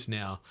do this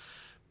now.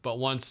 But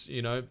once,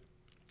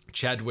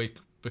 Chadwick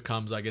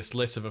becomes, I guess,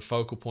 less of a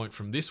focal point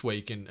from this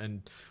week,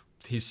 and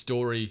his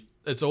story,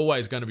 it's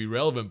always going to be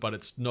relevant, but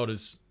it's not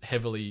as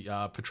heavily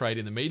portrayed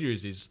in the media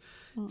as is.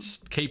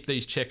 Keep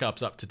these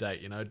checkups up to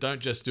date. Don't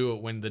just do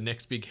it when the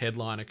next big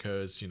headline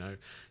occurs.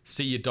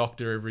 See your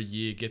doctor every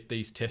year, get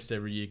these tests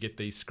every year, get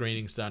these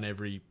screenings done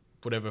every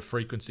whatever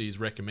frequency is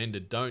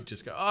recommended. Don't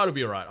just go, oh, it'll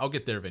be all right, I'll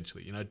get there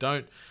eventually.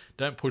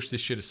 Don't push this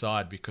shit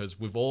aside, because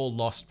we've all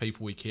lost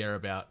people we care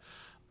about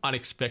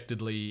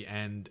unexpectedly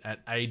and at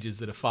ages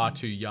that are far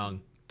too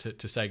young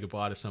to say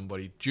goodbye to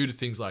somebody, due to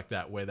things like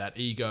that, where that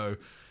ego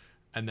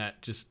and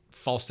that just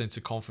false sense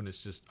of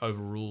confidence just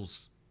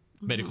overrules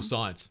medical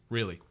science,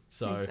 really.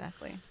 So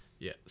exactly.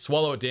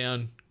 Swallow it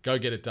down, go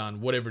get it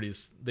done, whatever it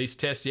is. These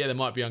tests, they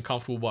might be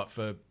uncomfortable, but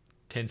for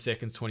 10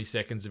 seconds, 20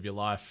 seconds of your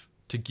life,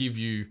 to give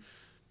you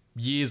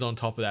years on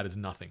top of that is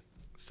nothing.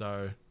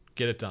 So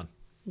get it done.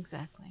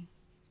 Exactly.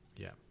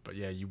 But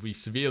you'll be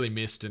severely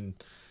missed, and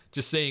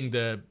just seeing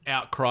the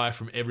outcry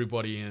from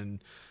everybody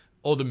and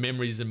all the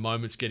memories and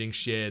moments getting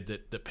shared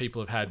that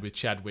people have had with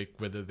Chadwick,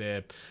 whether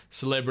they're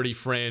celebrity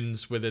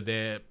friends, whether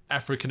they're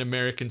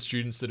African-American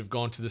students that have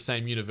gone to the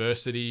same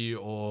university,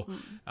 or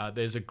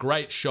there's a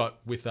great shot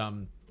with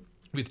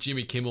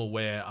Jimmy Kimmel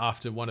where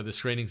after one of the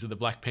screenings of the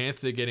Black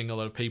Panther, getting a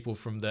lot of people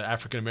from the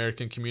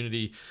African-American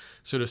community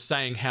sort of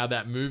saying how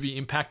that movie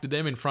impacted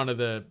them in front of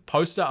the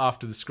poster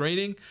after the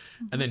screening,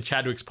 and then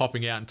Chadwick's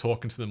popping out and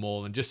talking to them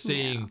all, and just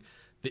seeing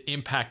the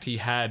impact he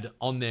had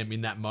on them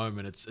in that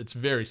moment. It's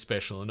very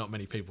special, and not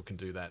many people can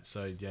do that.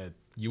 So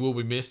you will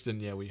be missed,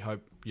 and we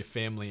hope your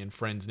family and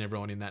friends and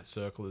everyone in that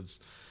circle is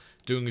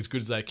doing as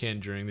good as they can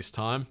during this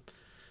time.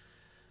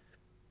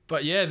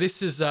 But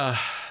this has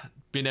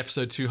been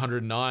episode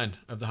 209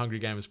 of the Hungry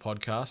Gamers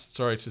podcast.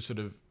 Sorry to sort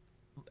of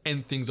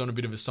end things on a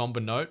bit of a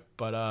somber note,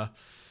 but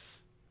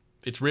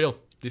it's real.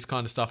 This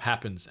kind of stuff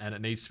happens, and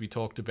it needs to be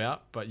talked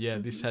about. But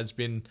this has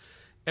been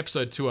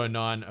episode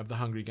 209 of the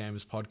Hungry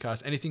Gamers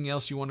podcast. Anything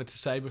else you wanted to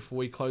say before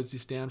we close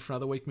this down for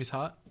another week, Miss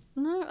Hart?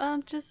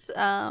 No, just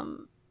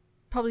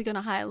probably going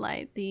to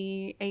highlight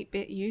the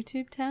 8-Bit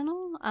YouTube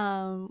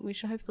channel. We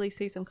should hopefully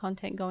see some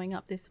content going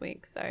up this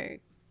week. So,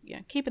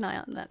 keep an eye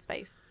out in that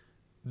space.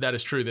 That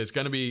is true. There's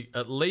going to be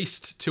at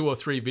least 2 or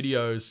 3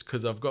 videos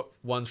because I've got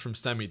ones from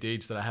Sammy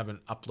Deej that I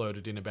haven't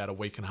uploaded in about a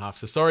week and a half.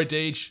 So sorry,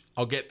 Deej.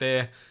 I'll get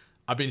there.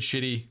 I've been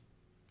shitty.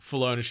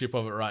 Full ownership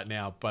of it right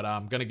now. But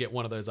I'm going to get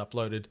one of those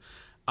uploaded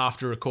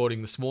after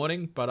recording this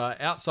morning. But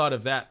outside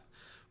of that,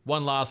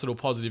 one last little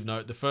positive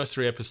note. The first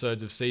 3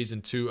 episodes of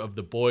Season 2 of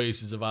The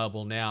Boys is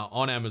available now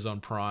on Amazon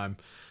Prime.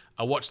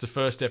 I watched the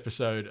first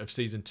episode of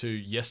Season 2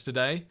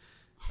 yesterday.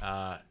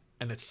 And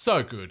it's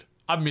so good.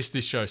 I've missed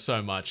this show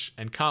so much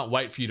and can't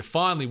wait for you to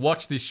finally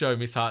watch this show,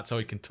 Miss Hart, so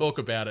we can talk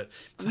about it.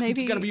 I think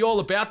you're going to be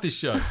all about this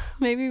show.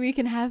 Maybe we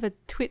can have a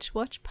Twitch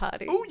watch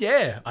party. Oh,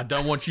 yeah. I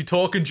don't want you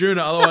talking,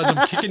 Juna, otherwise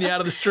I'm kicking you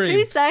out of the stream.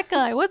 Who's that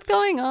guy? What's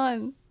going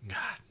on?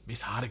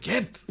 Miss Hart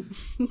again.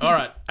 All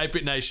right,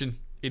 8-Bit Nation.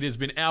 It has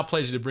been our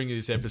pleasure to bring you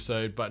this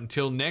episode, but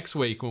until next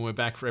week when we're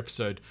back for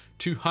episode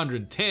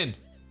 210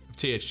 of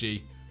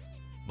THG,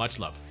 much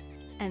love.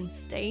 And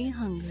stay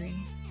hungry.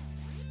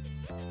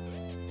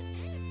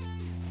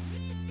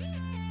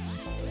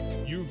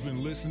 You've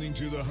been listening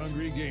to The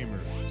Hungry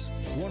Gamers,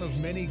 one of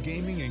many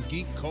gaming and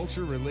geek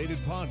culture related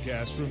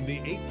podcasts from the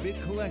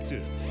 8-Bit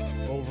Collective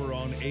over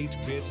on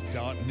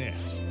 8bit.net.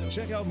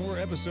 Check out more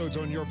episodes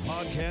on your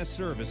podcast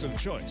service of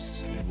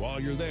choice. And while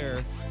you're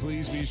there,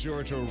 please be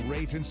sure to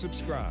rate and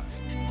subscribe.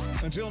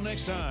 Until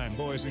next time,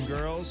 boys and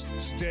girls,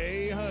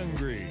 stay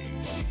hungry.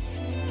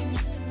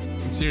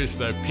 Seriously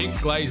though, pink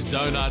glazed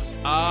donuts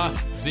are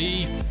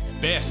the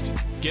best.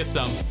 Get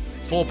some.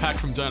 4-pack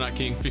from Donut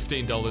King,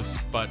 $15.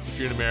 But if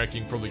you're an American,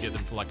 you can probably get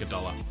them for like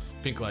 $1.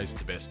 Pink glaze is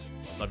the best.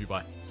 Love you,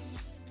 bye.